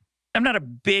fan? I'm not a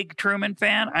big Truman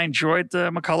fan. I enjoyed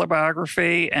the McCullough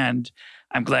biography, and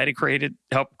I'm glad he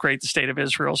helped create the state of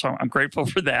Israel. So I'm grateful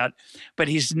for that. But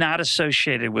he's not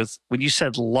associated with, when you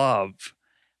said love,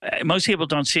 most people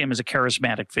don't see him as a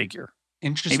charismatic figure.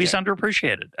 Interesting. Maybe he's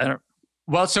underappreciated. I don't.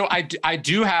 Well, so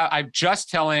I'm just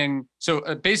telling,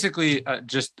 so basically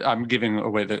I'm giving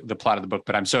away the plot of the book,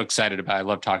 but I'm so excited about it. I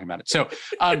love talking about it. So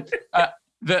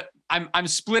I'm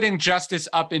splitting justice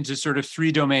up into sort of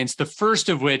three domains. The first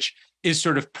of which is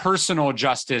sort of personal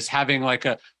justice, having like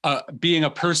being a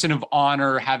person of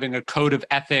honor, having a code of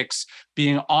ethics,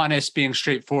 being honest, being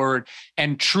straightforward.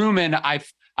 And Truman, I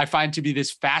find to be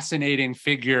this fascinating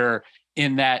figure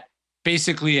in that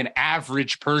basically an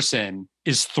average person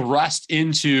is thrust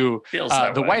into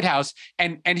the White House.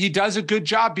 And he does a good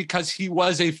job because he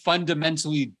was a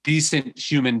fundamentally decent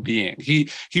human being. He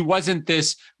wasn't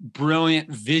this brilliant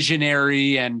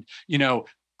visionary and,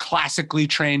 classically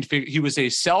trained figure. He was a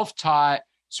self-taught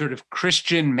sort of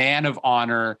Christian man of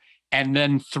honor, and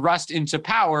then thrust into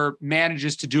power,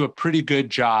 manages to do a pretty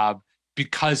good job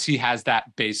because he has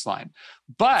that baseline.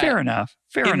 But fair enough.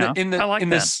 I like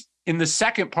that. In the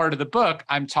second part of the book,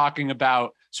 I'm talking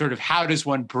about sort of how does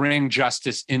one bring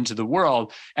justice into the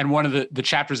world. And one of the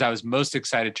chapters I was most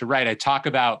excited to write, I talk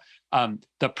about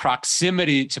the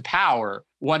proximity to power.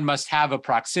 One must have a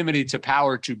proximity to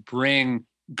power to bring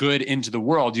good into the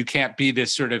world. You can't be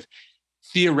this sort of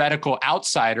theoretical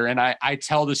outsider. And I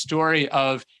tell the story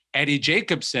of Eddie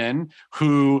Jacobson,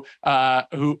 who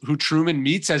Truman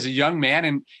meets as a young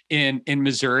man in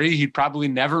Missouri. He'd probably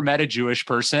never met a Jewish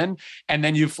person. And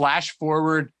then you flash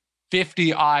forward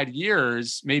 50 odd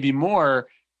years, maybe more,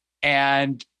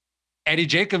 and Eddie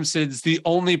Jacobson's the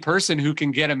only person who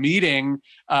can get a meeting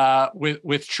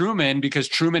with Truman because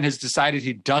Truman has decided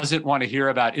he doesn't want to hear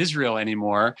about Israel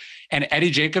anymore. And Eddie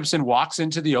Jacobson walks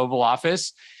into the Oval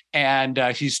Office, and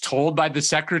he's told by the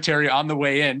secretary on the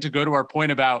way in, to go to our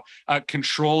point about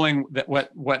controlling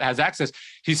what has access.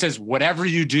 He says, whatever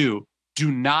you do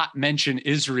not mention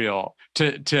Israel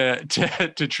to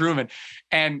Truman.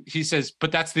 And he says,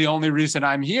 but that's the only reason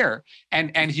I'm here.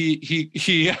 And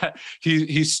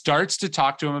he starts to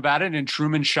talk to him about it, and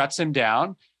Truman shuts him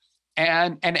down.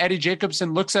 And Eddie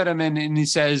Jacobson looks at him and he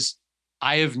says,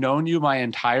 I have known you my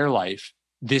entire life.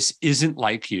 This isn't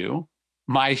like you.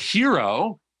 My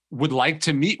hero would like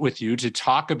to meet with you to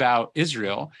talk about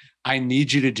Israel. I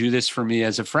need you to do this for me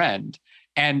as a friend.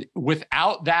 And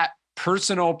without that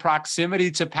personal proximity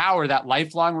to power, that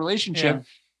lifelong relationship,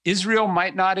 Israel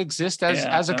might not exist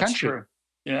as a country. True.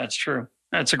 Yeah, it's true.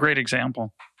 That's a great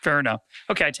example. Fair enough.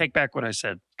 Okay, I take back what I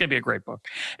said. It's going to be a great book.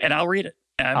 And I'll read it.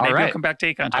 Maybe I'll come back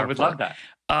to EconTalk. I would love that.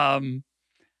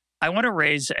 I want to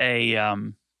raise a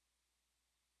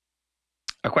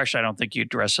question I don't think you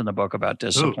address in the book about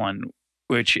discipline,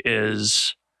 which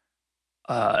is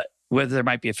whether there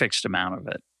might be a fixed amount of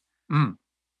it.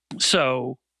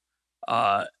 So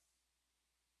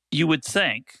you would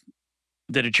think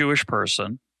that a Jewish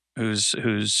person who's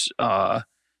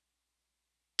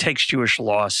takes Jewish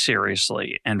law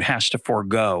seriously and has to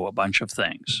forego a bunch of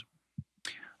things,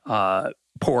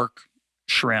 pork,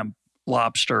 shrimp,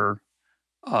 lobster,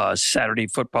 Saturday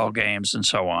football games, and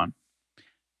so on,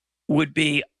 would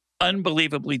be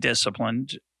unbelievably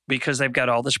disciplined because they've got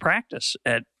all this practice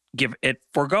at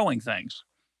foregoing things.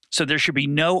 So there should be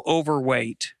no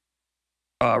overweight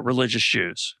religious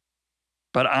Jews.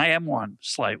 But I am one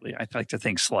slightly. I like to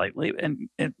think slightly. And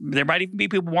there might even be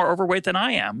people more overweight than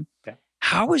I am. Okay.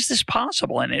 How is this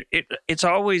possible? And it's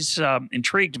always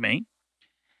intrigued me.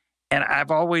 And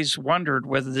I've always wondered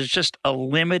whether there's just a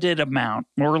limited amount,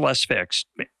 more or less fixed,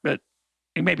 but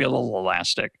maybe a little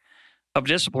elastic, of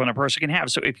discipline a person can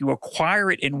have. So if you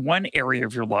acquire it in one area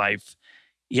of your life,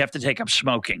 you have to take up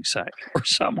smoking, say, or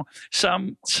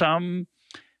some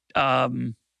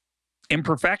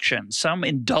imperfection,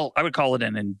 I would call it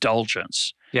an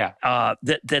indulgence. Yeah.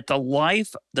 That the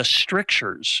life, the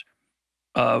strictures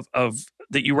of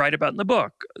that you write about in the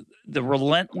book, the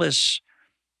relentless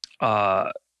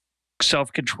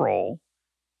self-control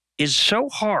is so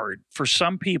hard for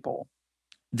some people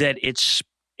that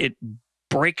it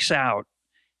breaks out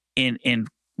in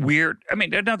weird. I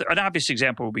mean, an obvious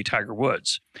example would be Tiger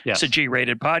Woods. Yes. It's a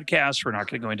G-rated podcast. We're not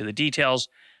going to go into the details.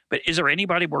 But is there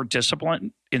anybody more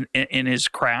disciplined in his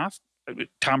craft?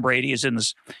 Tom Brady is in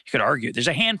this. You could argue there's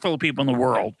a handful of people in the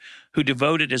world who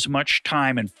devoted as much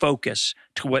time and focus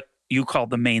to what you call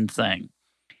the main thing.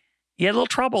 He had a little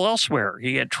trouble elsewhere.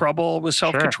 He had trouble with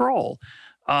self-control.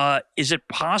 Sure. Is it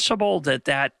possible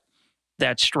that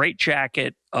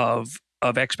straitjacket of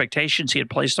expectations he had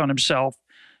placed on himself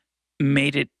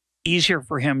made it easier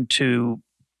for him to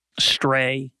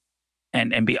stray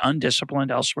and be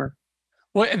undisciplined elsewhere?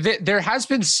 Well, there has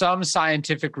been some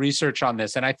scientific research on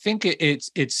this, and I think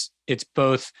it's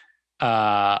both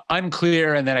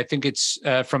unclear, and then I think it's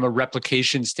from a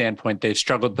replication standpoint they've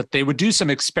struggled. But they would do some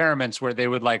experiments where they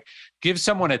would like give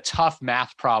someone a tough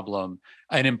math problem,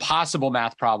 an impossible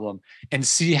math problem, and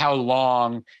see how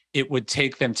long it would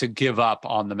take them to give up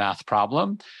on the math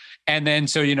problem. And then,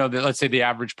 so let's say the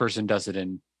average person does it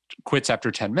and quits after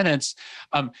 10 minutes.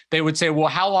 They would say, well,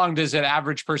 how long does an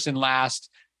average person last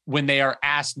when they are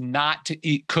asked not to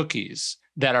eat cookies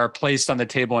that are placed on the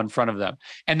table in front of them?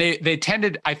 And they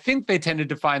tended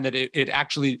to find that it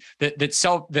actually,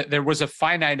 that there was a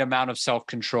finite amount of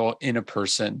self-control in a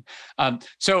person.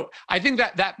 So I think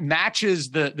that matches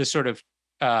the sort of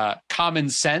common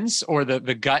sense or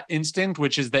the gut instinct,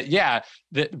 which is that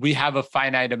we have a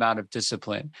finite amount of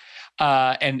discipline.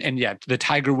 The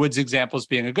Tiger Woods example is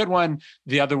being a good one.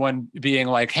 The other one being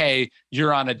like, hey,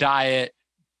 you're on a diet,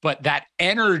 but that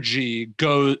energy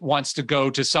wants to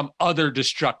go to some other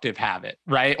destructive habit,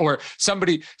 right? Or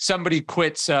somebody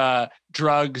quits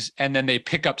drugs and then they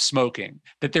pick up smoking.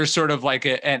 That there's sort of like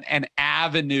an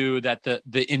avenue that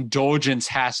the indulgence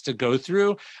has to go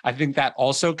through. I think that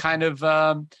also kind of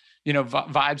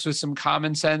vibes with some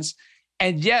common sense.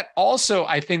 And yet also,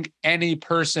 I think any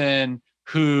person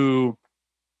who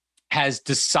has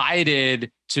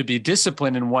decided to be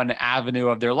disciplined in one avenue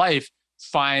of their life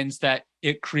finds that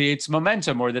it creates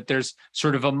momentum, or that there's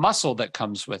sort of a muscle that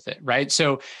comes with it, right?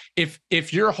 So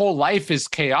if your whole life is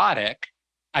chaotic,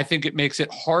 I think it makes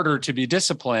it harder to be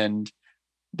disciplined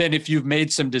than if you've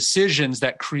made some decisions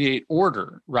that create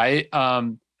order, right?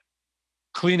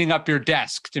 Cleaning up your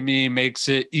desk, to me, makes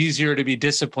it easier to be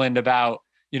disciplined about,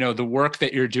 the work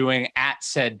that you're doing at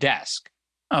said desk.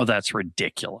 Oh, that's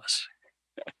ridiculous.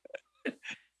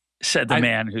 Said the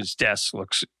man whose desk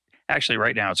looks... Actually,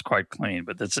 right now it's quite clean,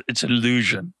 but it's an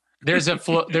illusion. There's a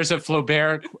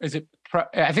Flaubert.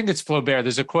 I think it's Flaubert.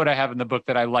 There's a quote I have in the book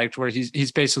that I liked where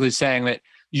he's basically saying that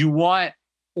you want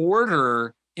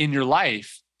order in your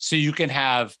life so you can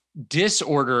have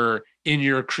disorder in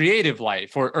your creative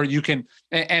life, or you can.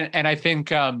 And I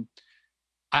think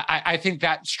I think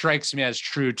that strikes me as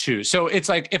true too. So it's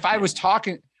like if I was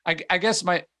talking, I guess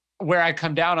where I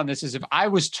come down on this is if I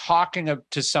was talking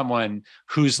to someone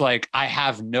who's like, I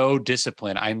have no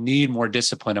discipline, I need more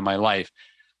discipline in my life,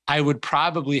 I would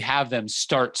probably have them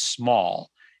start small.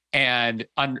 And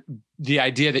the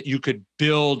idea that you could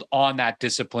build on that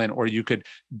discipline, or you could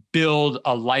build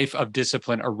a life of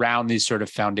discipline around these sort of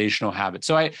foundational habits.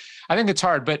 So I think it's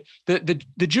hard, but the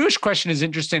Jewish question is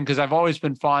interesting because I've always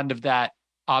been fond of that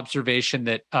observation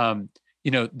that,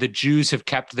 the Jews have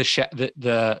kept the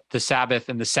Sabbath,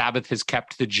 and the Sabbath has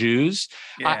kept the Jews.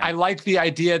 Yeah. I like the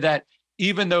idea that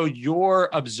even though you're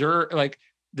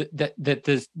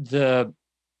the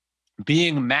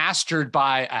being mastered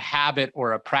by a habit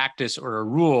or a practice or a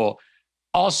rule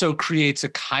also creates a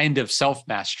kind of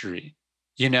self-mastery.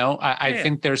 I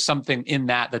think there's something in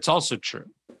that that's also true.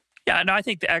 Yeah, no, I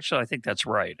think that's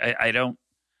right. I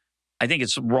think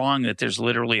it's wrong that there's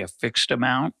literally a fixed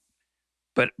amount.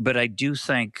 But I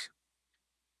think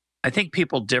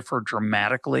people differ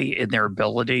dramatically in their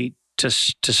ability to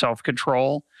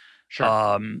self-control.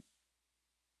 Sure.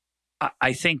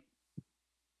 I think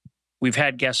we've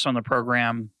had guests on the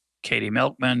program, Katie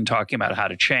Milkman, talking about how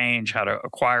to change, how to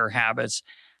acquire habits.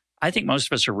 I think most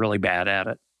of us are really bad at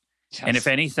it. Yes. And if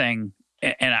anything,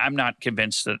 and I'm not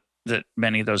convinced that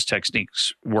many of those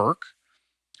techniques work,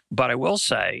 but I will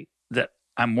say that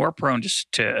I'm more prone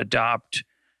to adopt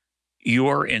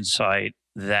your insight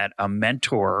that a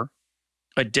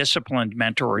disciplined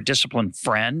mentor or a disciplined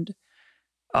friend,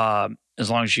 as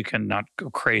long as you can not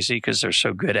go crazy because they're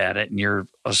so good at it and you're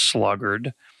a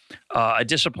sluggard, a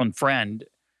disciplined friend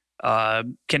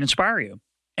can inspire you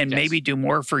and maybe do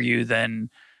more for you than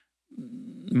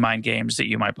mind games that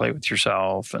you might play with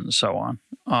yourself and so on.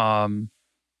 I'm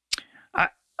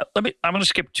going to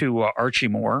skip to Archie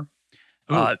Moore.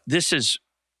 This is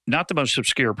not the most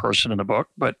obscure person in the book,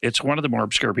 but it's one of the more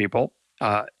obscure people.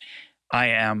 I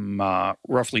am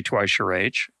roughly twice your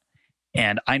age,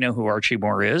 and I know who Archie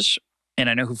Moore is. and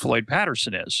I know who Floyd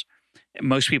Patterson is.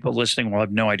 Most people listening will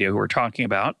have no idea who we're talking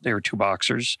about. They were two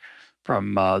boxers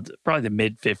from probably the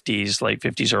mid 50s, late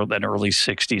 50s, or then early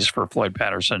 60s for Floyd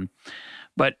Patterson.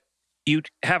 But you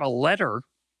have a letter,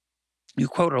 you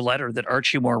quote a letter that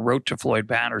Archie Moore wrote to Floyd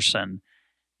Patterson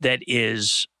that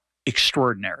is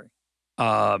extraordinary,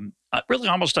 really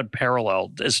almost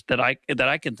unparalleled that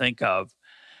I can think of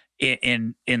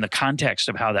in the context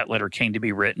of how that letter came to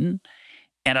be written.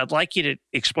 And I'd like you to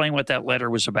explain what that letter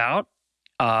was about.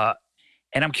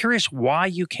 And I'm curious why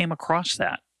you came across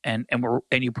that and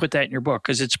you put that in your book,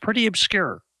 because it's pretty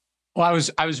obscure. Well,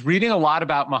 I was reading a lot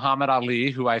about Muhammad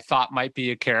Ali, who I thought might be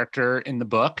a character in the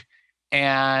book,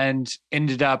 and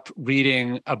ended up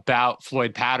reading about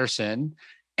Floyd Patterson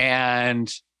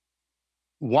and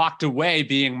walked away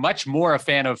being much more a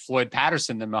fan of Floyd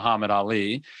Patterson than Muhammad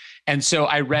Ali. And so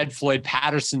I read Floyd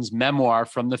Patterson's memoir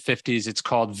from the 50s. It's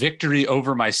called Victory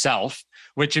Over Myself,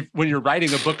 which when you're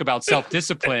writing a book about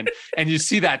self-discipline and you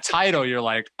see that title, you're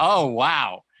like, oh,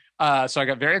 wow. So I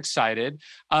got very excited.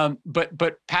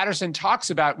 But Patterson talks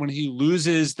about when he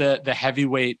loses the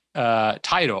heavyweight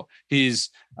title. He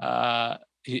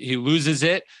loses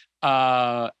it.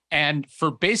 And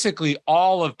for basically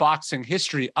all of boxing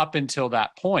history up until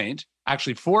that point,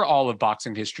 actually for all of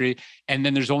boxing history, and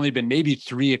then there's only been maybe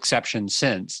 3 exceptions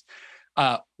since,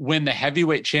 when the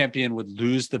heavyweight champion would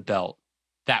lose the belt,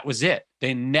 that was it.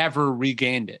 They never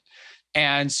regained it.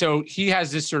 And so he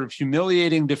has this sort of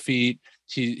humiliating defeat.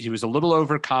 He was a little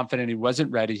overconfident. He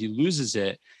wasn't ready. He loses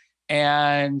it.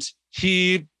 And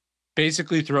he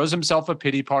basically throws himself a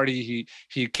pity party.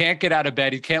 He can't get out of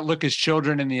bed. He can't look his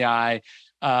children in the eye.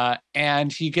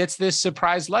 And he gets this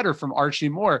surprise letter from Archie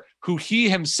Moore, who he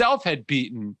himself had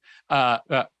beaten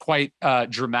quite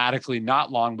dramatically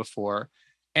not long before.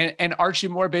 And Archie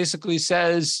Moore basically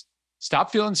says,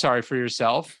 stop feeling sorry for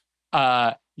yourself.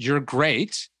 You're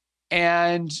great.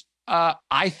 And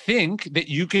I think that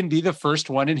you can be the first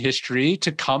one in history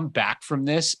to come back from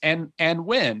this and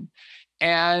win.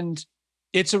 And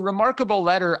it's a remarkable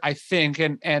letter, I think.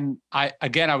 And I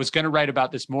was going to write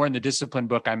about this more in the discipline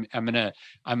book. I'm going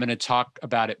to talk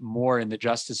about it more in the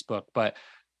justice book. But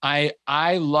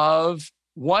I love,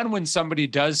 one, when somebody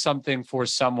does something for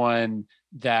someone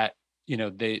that, you know,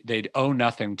 they'd owe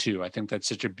nothing to. I think that's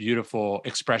such a beautiful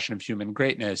expression of human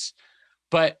greatness.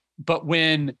 But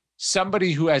when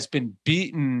somebody who has been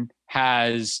beaten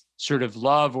has sort of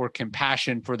love or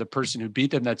compassion for the person who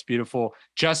beat them, that's beautiful.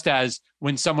 Just as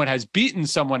when someone has beaten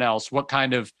someone else, what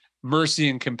kind of mercy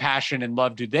and compassion and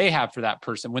love do they have for that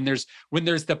person? When there's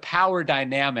the power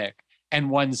dynamic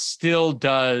and one still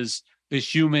does the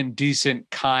human, decent,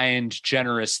 kind,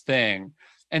 generous thing.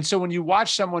 And so when you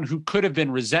watch someone who could have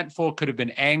been resentful, could have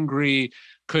been angry,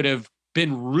 could have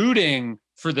been rooting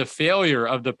for the failure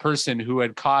of the person who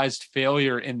had caused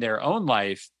failure in their own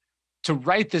life, to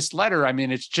write this letter, I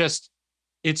mean,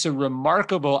 it's a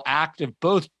remarkable act of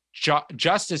both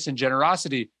justice and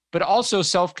generosity, but also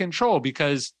self-control,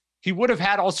 because he would have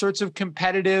had all sorts of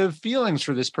competitive feelings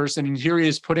for this person. And here he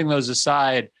is putting those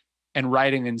aside and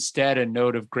writing instead a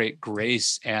note of great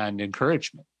grace and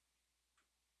encouragement.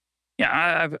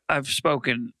 Yeah, I've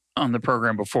spoken on the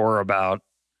program before about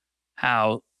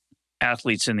how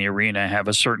athletes in the arena have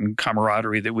a certain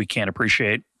camaraderie that we can't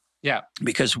appreciate. Yeah.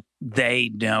 Because they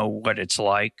know what it's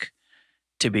like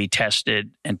to be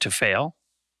tested and to fail,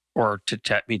 or to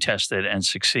be tested and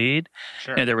succeed.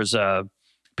 Sure. You know, there was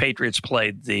Patriots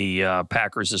played the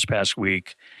Packers this past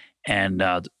week, and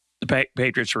the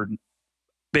Patriots were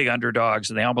big underdogs,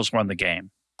 and they almost won the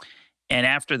game. And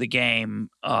after the game,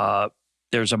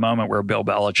 there's a moment where Bill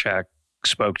Belichick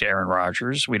spoke to Aaron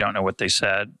Rodgers. We don't know what they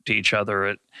said to each other.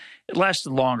 It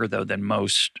lasted longer, though, than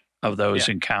most of those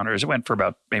encounters. It went for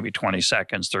about maybe 20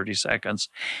 seconds, 30 seconds.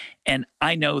 And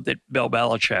I know that Bill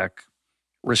Belichick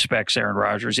respects Aaron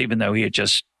Rodgers, even though he had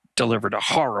just delivered a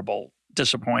horrible,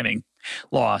 disappointing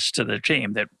loss to the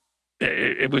team that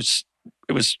it was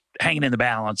hanging in the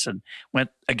balance and went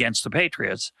against the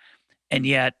Patriots. And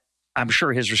yet, I'm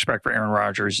sure his respect for Aaron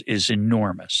Rodgers is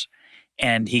enormous.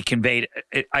 And he conveyed,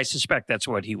 I suspect that's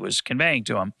what he was conveying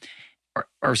to him,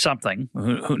 or something,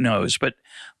 who knows.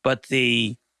 But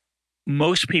the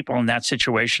most people in that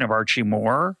situation of Archie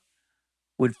Moore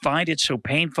would find it so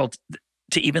painful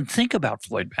to even think about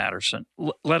Floyd Patterson,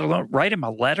 let alone write him a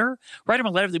letter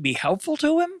that would be helpful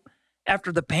to him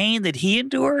after the pain that he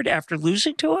endured after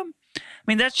losing to him. I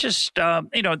mean, that's just,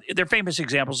 they're famous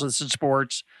examples of this in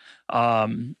sports.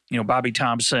 Bobby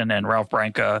Thompson and Ralph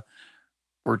Branca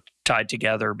were tied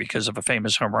together because of a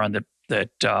famous home run that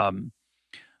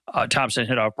Thompson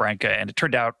hit off Branca. And it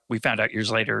turned out, we found out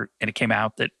years later, and it came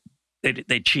out that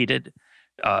they cheated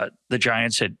the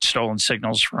Giants had stolen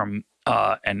signals from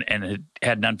and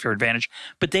had an unfair advantage,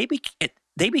 but they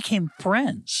became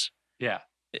friends. Yeah.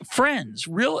 Friends,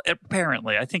 real,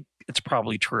 apparently. I think it's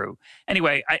probably true.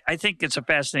 Anyway, I think it's a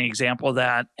fascinating example of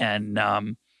that, and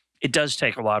it does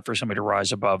take a lot for somebody to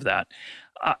rise above that.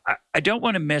 I don't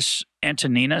want to miss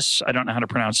Antoninus. I don't know how to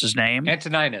pronounce his name.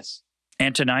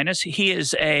 Antoninus. He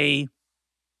is a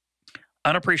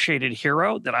unappreciated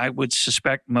hero that I would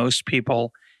suspect most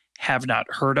people have not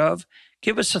heard of.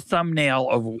 Give us a thumbnail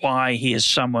of why he is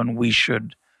someone we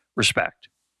should respect.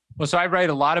 Well, so I write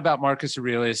a lot about Marcus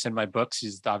Aurelius in my books.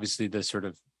 He's obviously the sort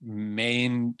of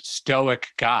main Stoic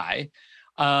guy.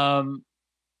 And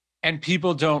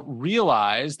people don't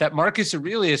realize that Marcus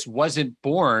Aurelius wasn't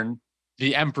born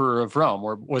the emperor of Rome,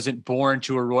 or wasn't born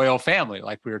to a royal family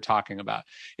like we were talking about.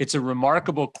 It's a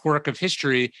remarkable quirk of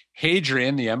history.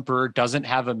 Hadrian, the emperor, doesn't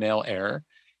have a male heir.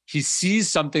 He sees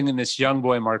something in this young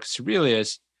boy, Marcus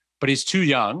Aurelius, but he's too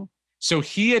young. So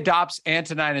he adopts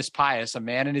Antoninus Pius, a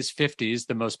man in his 50s,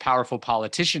 the most powerful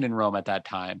politician in Rome at that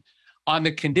time, on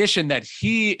the condition that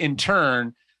he, in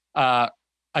turn,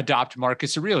 adopt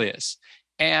Marcus Aurelius.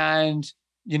 And,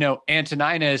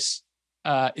 Antoninus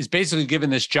is basically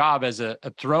given this job as a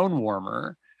throne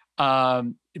warmer.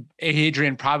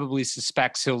 Hadrian probably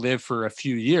suspects he'll live for a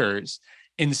few years.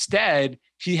 Instead,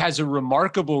 he has a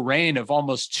remarkable reign of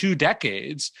almost 2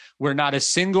 decades where not a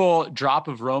single drop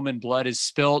of Roman blood is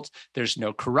spilt. There's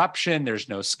no corruption. There's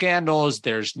no scandals.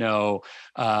 There's no,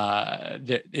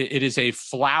 it is a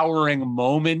flowering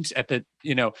moment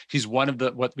he's one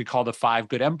of what we call the 5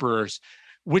 good emperors,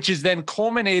 which is then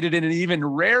culminated in an even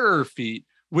rarer feat,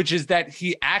 which is that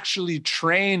he actually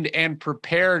trained and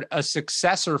prepared a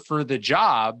successor for the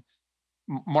job.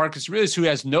 Marcus Aurelius, who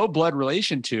has no blood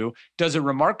relation to, does a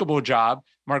remarkable job.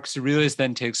 Marcus Aurelius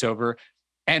then takes over.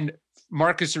 And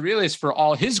Marcus Aurelius, for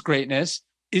all his greatness,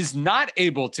 is not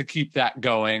able to keep that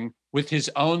going with his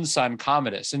own son,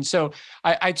 Commodus. And so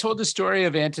I told the story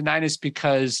of Antoninus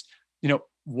because,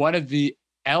 one of the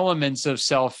elements of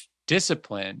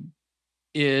self-discipline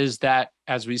is that,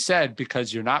 as we said,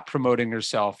 because you're not promoting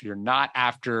yourself, you're not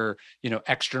after,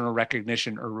 external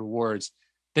recognition or rewards,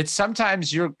 that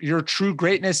sometimes your true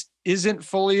greatness isn't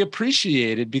fully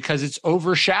appreciated because it's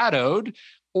overshadowed.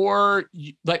 Or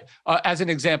as an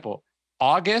example,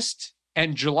 August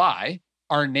and July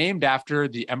are named after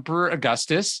the Emperor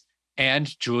Augustus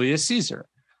and Julius Caesar.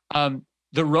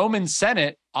 The Roman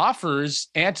Senate offers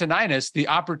Antoninus the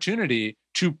opportunity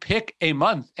to pick a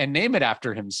month and name it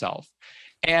after himself.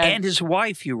 And his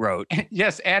wife, you wrote.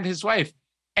 Yes, and his wife.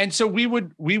 And so we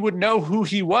would know who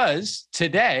he was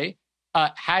today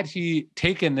had he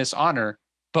taken this honor,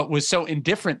 but was so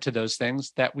indifferent to those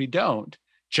things that we don't.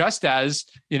 Just as,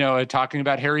 talking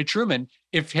about Harry Truman,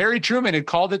 if Harry Truman had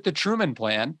called it the Truman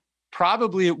Plan,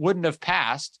 probably it wouldn't have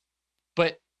passed.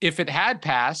 But if it had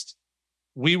passed,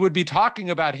 we would be talking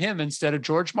about him instead of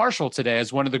George Marshall today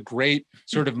as one of the great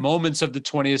sort of moments of the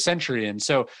 20th century. And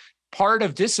so part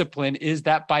of discipline is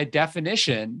that by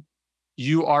definition,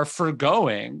 you are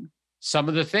forgoing some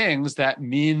of the things that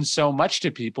mean so much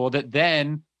to people that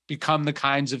then become the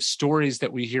kinds of stories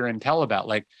that we hear and tell about.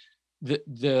 Like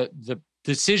the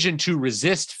decision to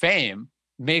resist fame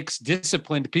makes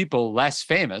disciplined people less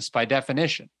famous by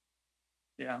definition.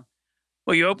 Yeah.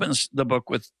 Well, you open the book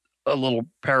with a little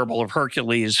parable of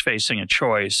Hercules facing a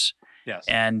choice. Yes.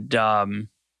 And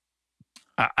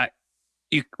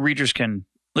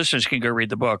listeners can go read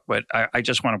the book, but I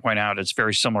just want to point out it's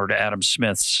very similar to Adam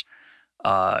Smith's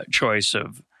choice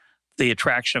of the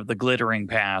attraction of the glittering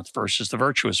path versus the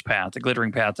virtuous path. The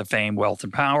glittering path of fame, wealth,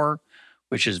 and power,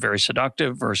 which is very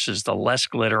seductive, versus the less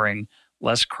glittering,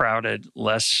 less crowded,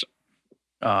 less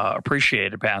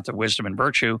appreciated path of wisdom and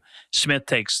virtue. Smith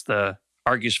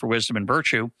argues for wisdom and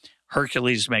virtue.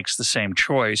 Hercules makes the same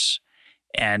choice,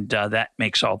 and that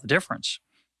makes all the difference.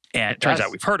 And it turns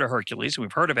out we've heard of Hercules,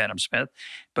 we've heard of Adam Smith,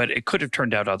 but it could have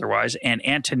turned out otherwise. And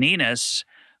Antoninus,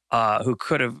 who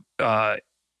could have,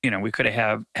 we could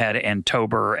have had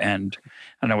Antober, and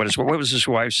I don't know what was his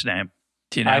wife's name?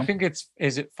 Do you know? I think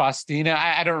is it Faustina?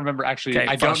 I don't remember actually. Okay,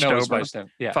 I don't know his wife's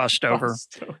name. Yeah, Faustover.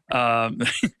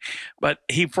 But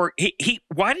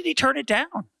why did he turn it down?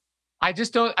 I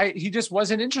just don't. He just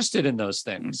wasn't interested in those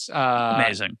things.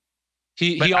 Amazing.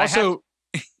 He also.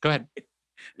 Go ahead.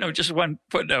 No, just one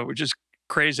footnote, which is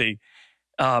crazy.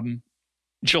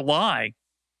 July.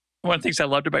 One of the things I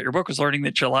loved about your book was learning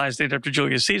that July is named after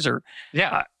Julius Caesar.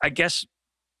 Yeah,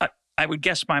 I would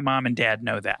guess my mom and dad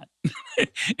know that.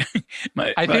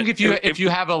 I think if you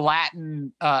have a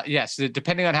Latin, yes,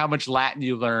 depending on how much Latin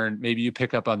you learn, maybe you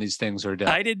pick up on these things or don't.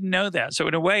 I didn't know that. So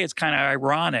in a way, it's kind of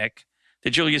ironic that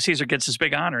Julius Caesar gets this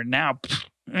big honor. Now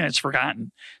it's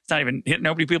forgotten. It's not even,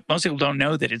 most people don't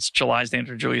know that it's July's the name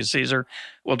of Julius Caesar.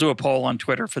 We'll do a poll on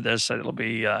Twitter for this. It'll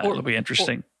be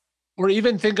interesting. Or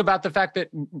even think about the fact that,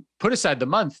 put aside the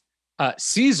month,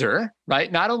 Caesar,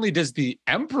 right? Not only does the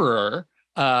emperor,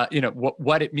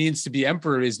 what it means to be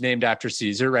emperor is named after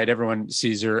Caesar, right? Everyone,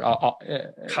 Caesar.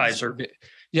 Kaiser.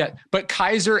 Yeah, but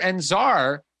Kaiser and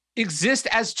Tsar exist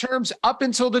as terms up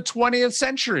until the 20th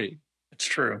century. It's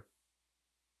true.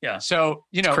 Yeah. So,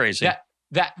 it's crazy.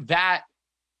 The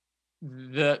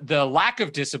lack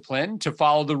of discipline to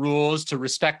follow the rules, to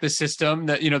respect the system,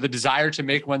 that, the desire to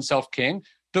make oneself king,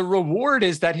 the reward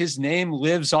is that his name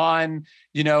lives on,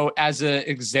 as an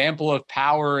example of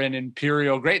power and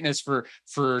imperial greatness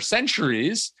for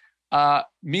centuries.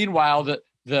 Meanwhile,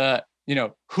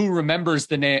 who remembers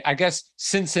the name? I guess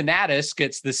Cincinnatus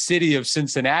gets the city of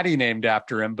Cincinnati named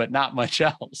after him, but not much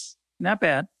else. Not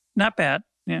bad.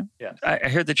 Yeah. I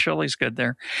hear the chili's good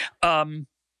there.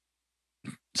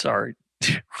 Sorry.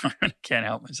 I can't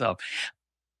help myself.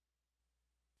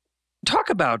 Talk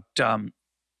about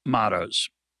mottos.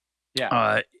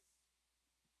 Yeah.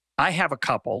 I have a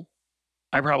couple.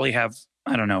 I probably have,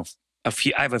 I don't know, a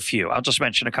few. I have a few. I'll just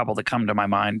mention a couple that come to my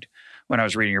mind when I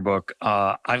was reading your book.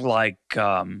 I like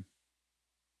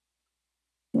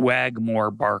wag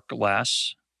more, bark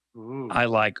less. Ooh. I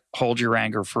like hold your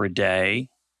anger for a day.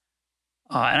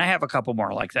 And I have a couple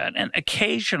more like that. And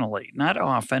occasionally, not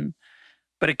often,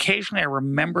 but occasionally I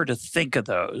remember to think of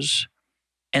those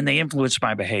and they influence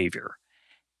my behavior.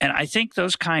 And I think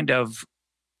those kind of,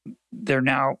 they're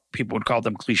now, people would call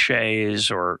them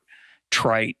cliches or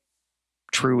trite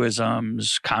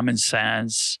truisms, common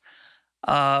sense.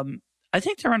 I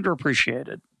think they're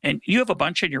underappreciated. And you have a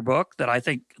bunch in your book that I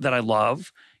think that I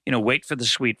love. Wait for the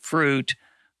sweet fruit.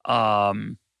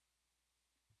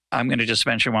 I'm going to just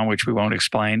mention one which we won't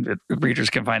explain, but readers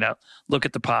can find out. Look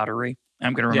at the pottery.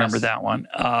 I'm going to remember that one.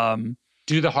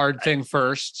 Do the hard thing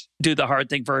first. Do the hard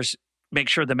thing first. Make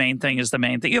sure the main thing is the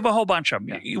main thing. You have a whole bunch of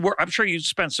them. Yeah. I'm sure you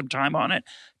spent some time on it.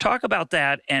 Talk about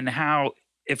that and how,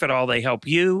 if at all, they help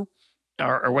you,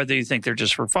 or whether you think they're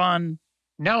just for fun.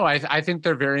 No, I think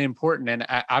they're very important. And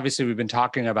obviously, we've been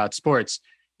talking about sports.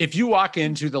 If you walk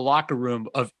into the locker room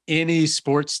of any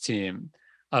sports team,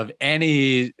 of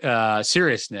any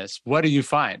seriousness, what do you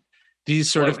find? These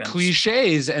sort of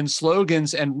cliches and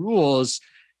slogans and rules,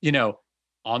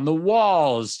 on the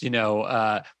walls,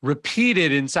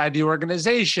 repeated inside the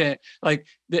organization. Like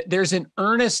there's an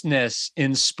earnestness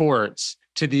in sports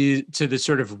to the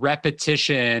sort of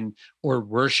repetition or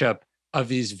worship of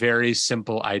these very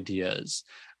simple ideas.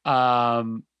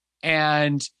 And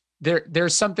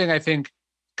there's something, I think,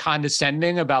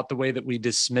 condescending about the way that we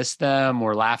dismiss them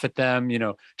or laugh at them.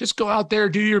 Just go out there,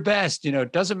 do your best.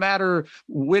 It doesn't matter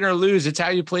win or lose. It's how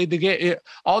you played the game.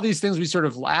 All these things, we sort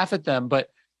of laugh at them. But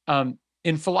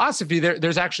in philosophy,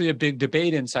 there's actually a big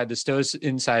debate inside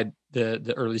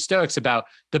the early Stoics about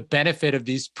the benefit of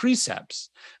these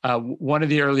precepts. One of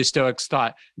the early Stoics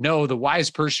thought, no, the wise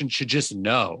person should just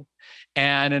know.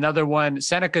 And another one,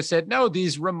 Seneca, said, no,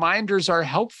 these reminders are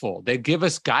helpful. They give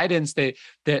us guidance.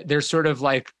 They're sort of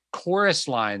like chorus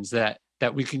lines that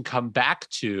we can come back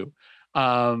to.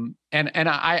 And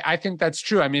I think that's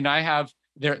true. I mean,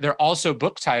 they're also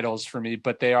book titles for me,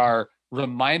 but they are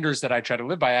reminders that I try to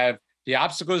live by. I have The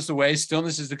Obstacle is the Way,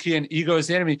 Stillness is the Key, and Ego is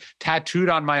the Enemy tattooed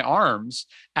on my arms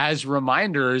as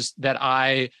reminders that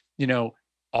I,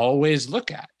 always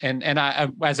look at. And I,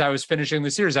 as I was finishing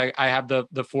the series, I have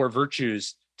the 4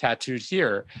 virtues tattooed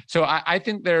here. So I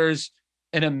think there's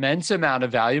an immense amount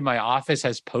of value. My office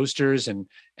has posters and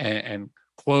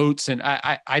quotes, and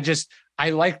I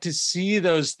like to see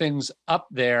those things up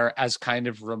there as kind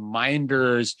of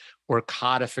reminders or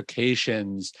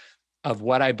codifications of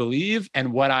what I believe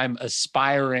and what I'm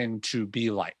aspiring to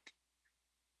be like.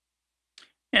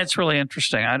 Yeah, it's really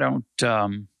interesting. I don't,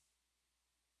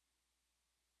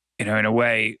 in a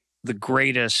way, the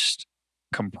greatest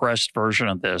compressed version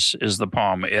of this is the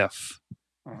poem "If"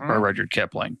 by Rudyard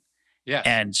Kipling. Yeah.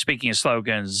 And speaking of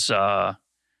slogans,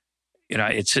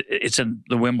 it's in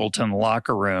the Wimbledon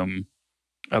locker room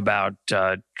about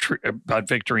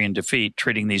victory and defeat,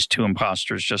 treating these two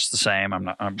imposters just the same. I'm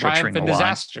butchering Triumph the and line.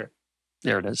 disaster.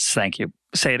 There it is. Thank you.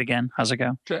 Say it again. How's it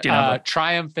go? Do you know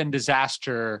triumph and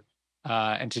disaster,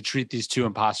 and to treat these two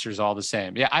imposters all the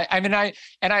same. Yeah,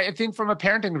 I think from a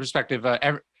parenting perspective,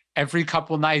 every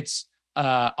couple nights,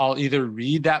 I'll either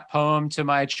read that poem to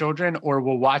my children or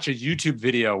we'll watch a YouTube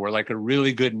video where like a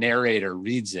really good narrator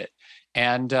reads it,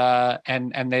 and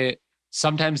they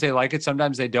sometimes they like it,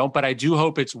 sometimes they don't. But I do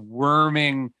hope it's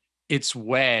worming its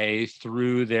way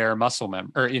through their muscle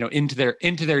memory, or into their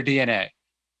DNA.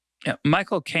 Yeah,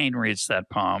 Michael Caine reads that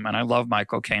poem, and I love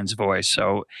Michael Caine's voice.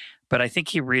 So, but I think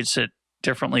he reads it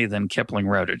differently than Kipling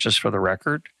wrote it, just for the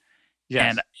record.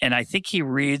 Yes. And I think he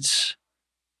reads.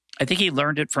 I think he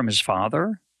learned it from his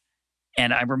father.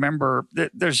 And I remember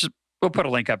we'll put a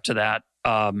link up to that.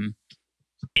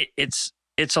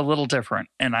 It's a little different,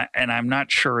 and I'm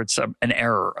not sure it's an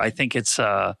error. I think it's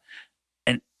an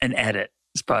edit,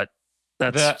 but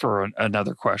that's for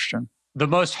another question. The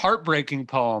most heartbreaking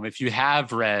poem, if you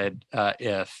have read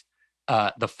If,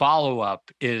 the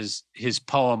follow-up is his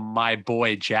poem "My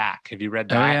Boy Jack." Have you read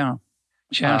that? Oh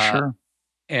yeah, sure.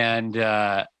 And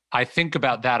I think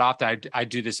about that often. I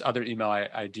do this other email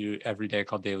I do every day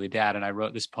called Daily Dad, and I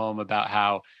wrote this poem about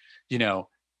how,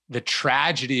 the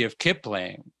tragedy of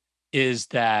Kipling is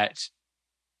that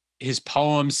his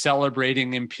poems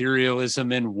celebrating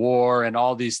imperialism and war and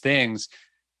all these things,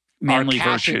 manly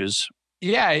virtues.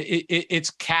 Yeah,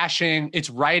 it's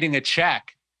writing a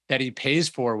check that he pays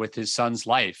for with his son's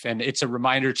life. And it's a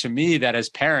reminder to me that as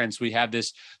parents, we have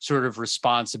this sort of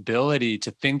responsibility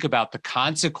to think about the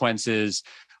consequences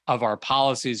of our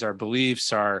policies, our beliefs,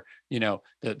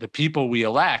 the people we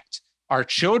elect. Our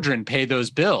children pay those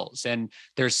bills. And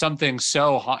there's something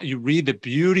you read the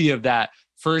beauty of that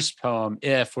first poem,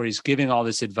 If, where he's giving all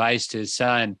this advice to his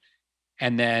son.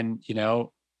 And then,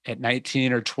 at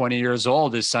 19 or 20 years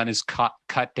old, his son is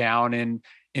cut down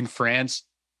in France.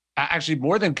 Actually,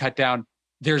 more than cut down,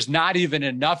 there's not even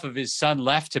enough of his son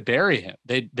left to bury him.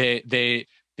 They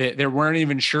weren't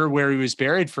even sure where he was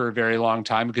buried for a very long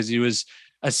time because he was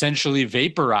essentially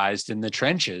vaporized in the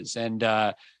trenches. And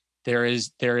there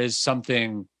is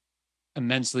something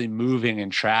immensely moving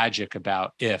and tragic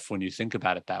about If, when you think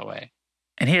about it that way.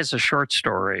 And he has a short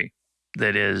story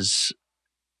that is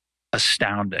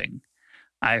astounding.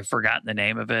 I've forgotten the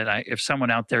name of it. If someone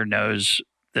out there knows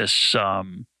this,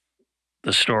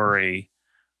 the story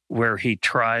where he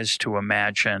tries to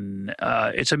imagine,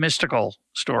 it's a mystical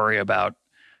story about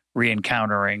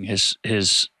re-encountering his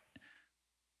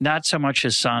not so much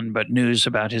his son, but news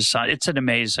about his son. It's an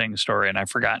amazing story, and I've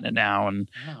forgotten it now, and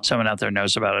someone out there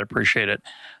knows about it. I appreciate it.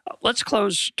 Let's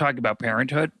close talking about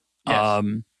parenthood. Yes.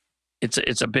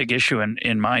 It's a big issue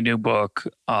in my new book.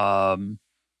 I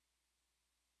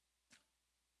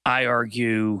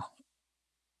argue,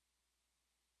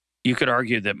 you could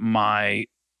argue that my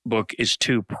book is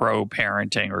too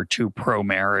pro-parenting or too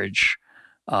pro-marriage.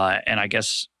 And I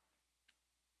guess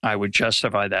I would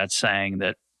justify that saying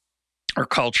that our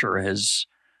culture has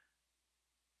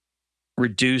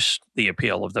reduced the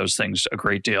appeal of those things a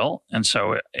great deal. And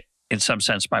so in some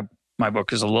sense, my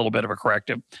book is a little bit of a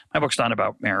corrective. My book's not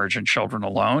about marriage and children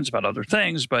alone. It's about other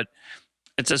things, but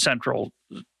it's a central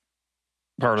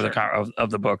part of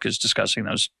the book is discussing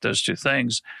those two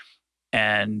things.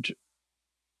 And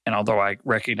although I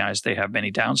recognize they have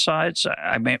many downsides,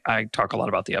 I talk a lot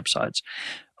about the upsides.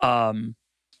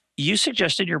 You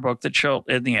suggest in your book that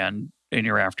in the end, in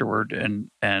your afterword,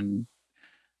 and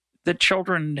that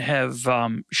children have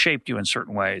shaped you in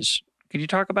certain ways. Can you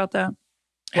talk about that?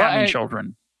 Having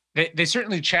children. They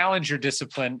certainly challenge your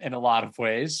discipline in a lot of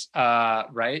ways,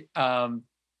 right?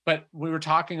 But we were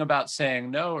talking about saying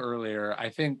no earlier. I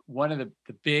think one of the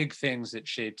big things that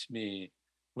shaped me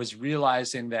was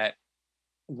realizing that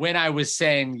when I was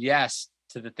saying yes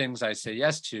to the things I say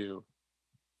yes to,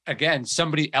 again,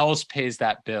 somebody else pays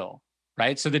that bill,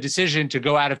 right? So the decision to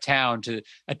go out of town to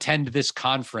attend this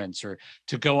conference or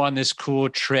to go on this cool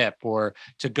trip or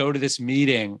to go to this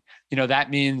meeting, that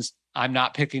means I'm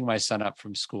not picking my son up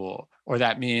from school, or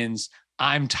that means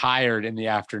I'm tired in the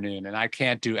afternoon and I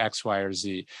can't do X, Y, or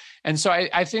Z. And so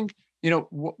I think,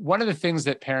 one of the things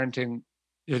that parenting,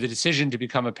 the decision to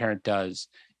become a parent does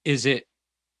is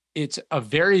it's a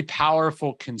very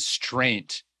powerful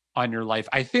constraint on your life.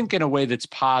 I think in a way that's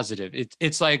positive.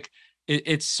 It's like,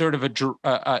 it's sort of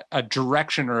a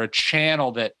direction or a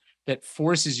channel that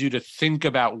forces you to think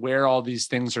about where all these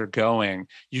things are going.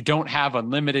 You don't have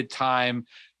unlimited time.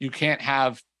 You can't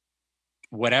have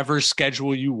whatever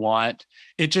schedule you want.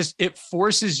 It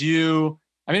forces you.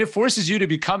 I mean, it forces you to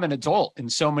become an adult in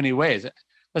so many ways. It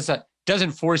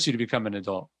doesn't force you to become an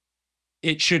adult.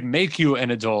 It should make you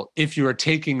an adult if you are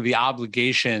taking the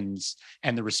obligations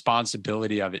and the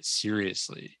responsibility of it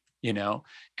seriously,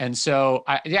 And so,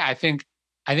 I think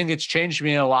it's changed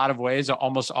me in a lot of ways,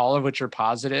 almost all of which are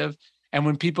positive. And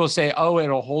when people say, "Oh,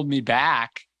 it'll hold me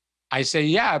back," I say,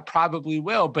 "Yeah, it probably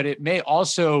will, but it may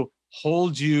also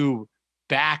hold you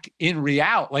back in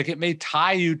reality. Like it may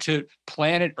tie you to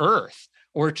planet Earth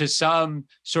or to some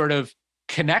sort of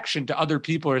connection to other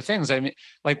people or things." I mean,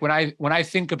 like when I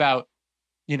think about,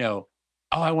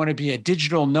 oh, I want to be a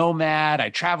digital nomad. I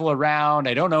travel around.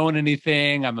 I don't own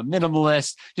anything. I'm a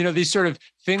minimalist. These sort of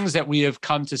things that we have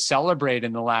come to celebrate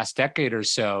in the last decade or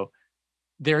so.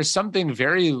 There's something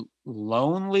very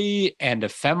lonely and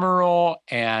ephemeral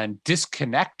and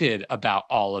disconnected about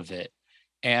all of it.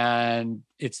 And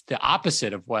it's the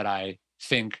opposite of what I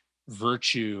think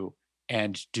virtue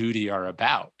and duty are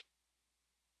about.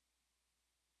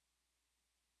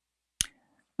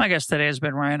 My guest today has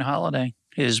been Ryan Holiday.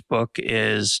 His book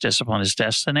is Discipline is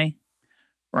Destiny.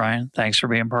 Ryan, thanks for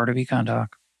being part of EconTalk.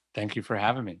 Thank you for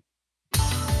having me.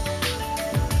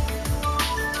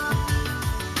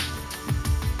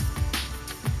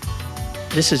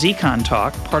 This is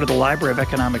EconTalk, part of the Library of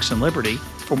Economics and Liberty.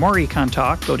 For more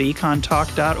EconTalk, go to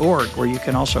econtalk.org, where you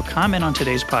can also comment on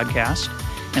today's podcast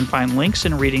and find links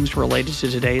and readings related to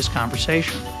today's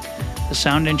conversation. The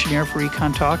sound engineer for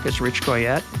EconTalk is Rich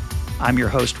Goyette. I'm your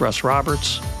host, Russ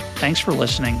Roberts. Thanks for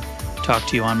listening. Talk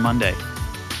to you on Monday.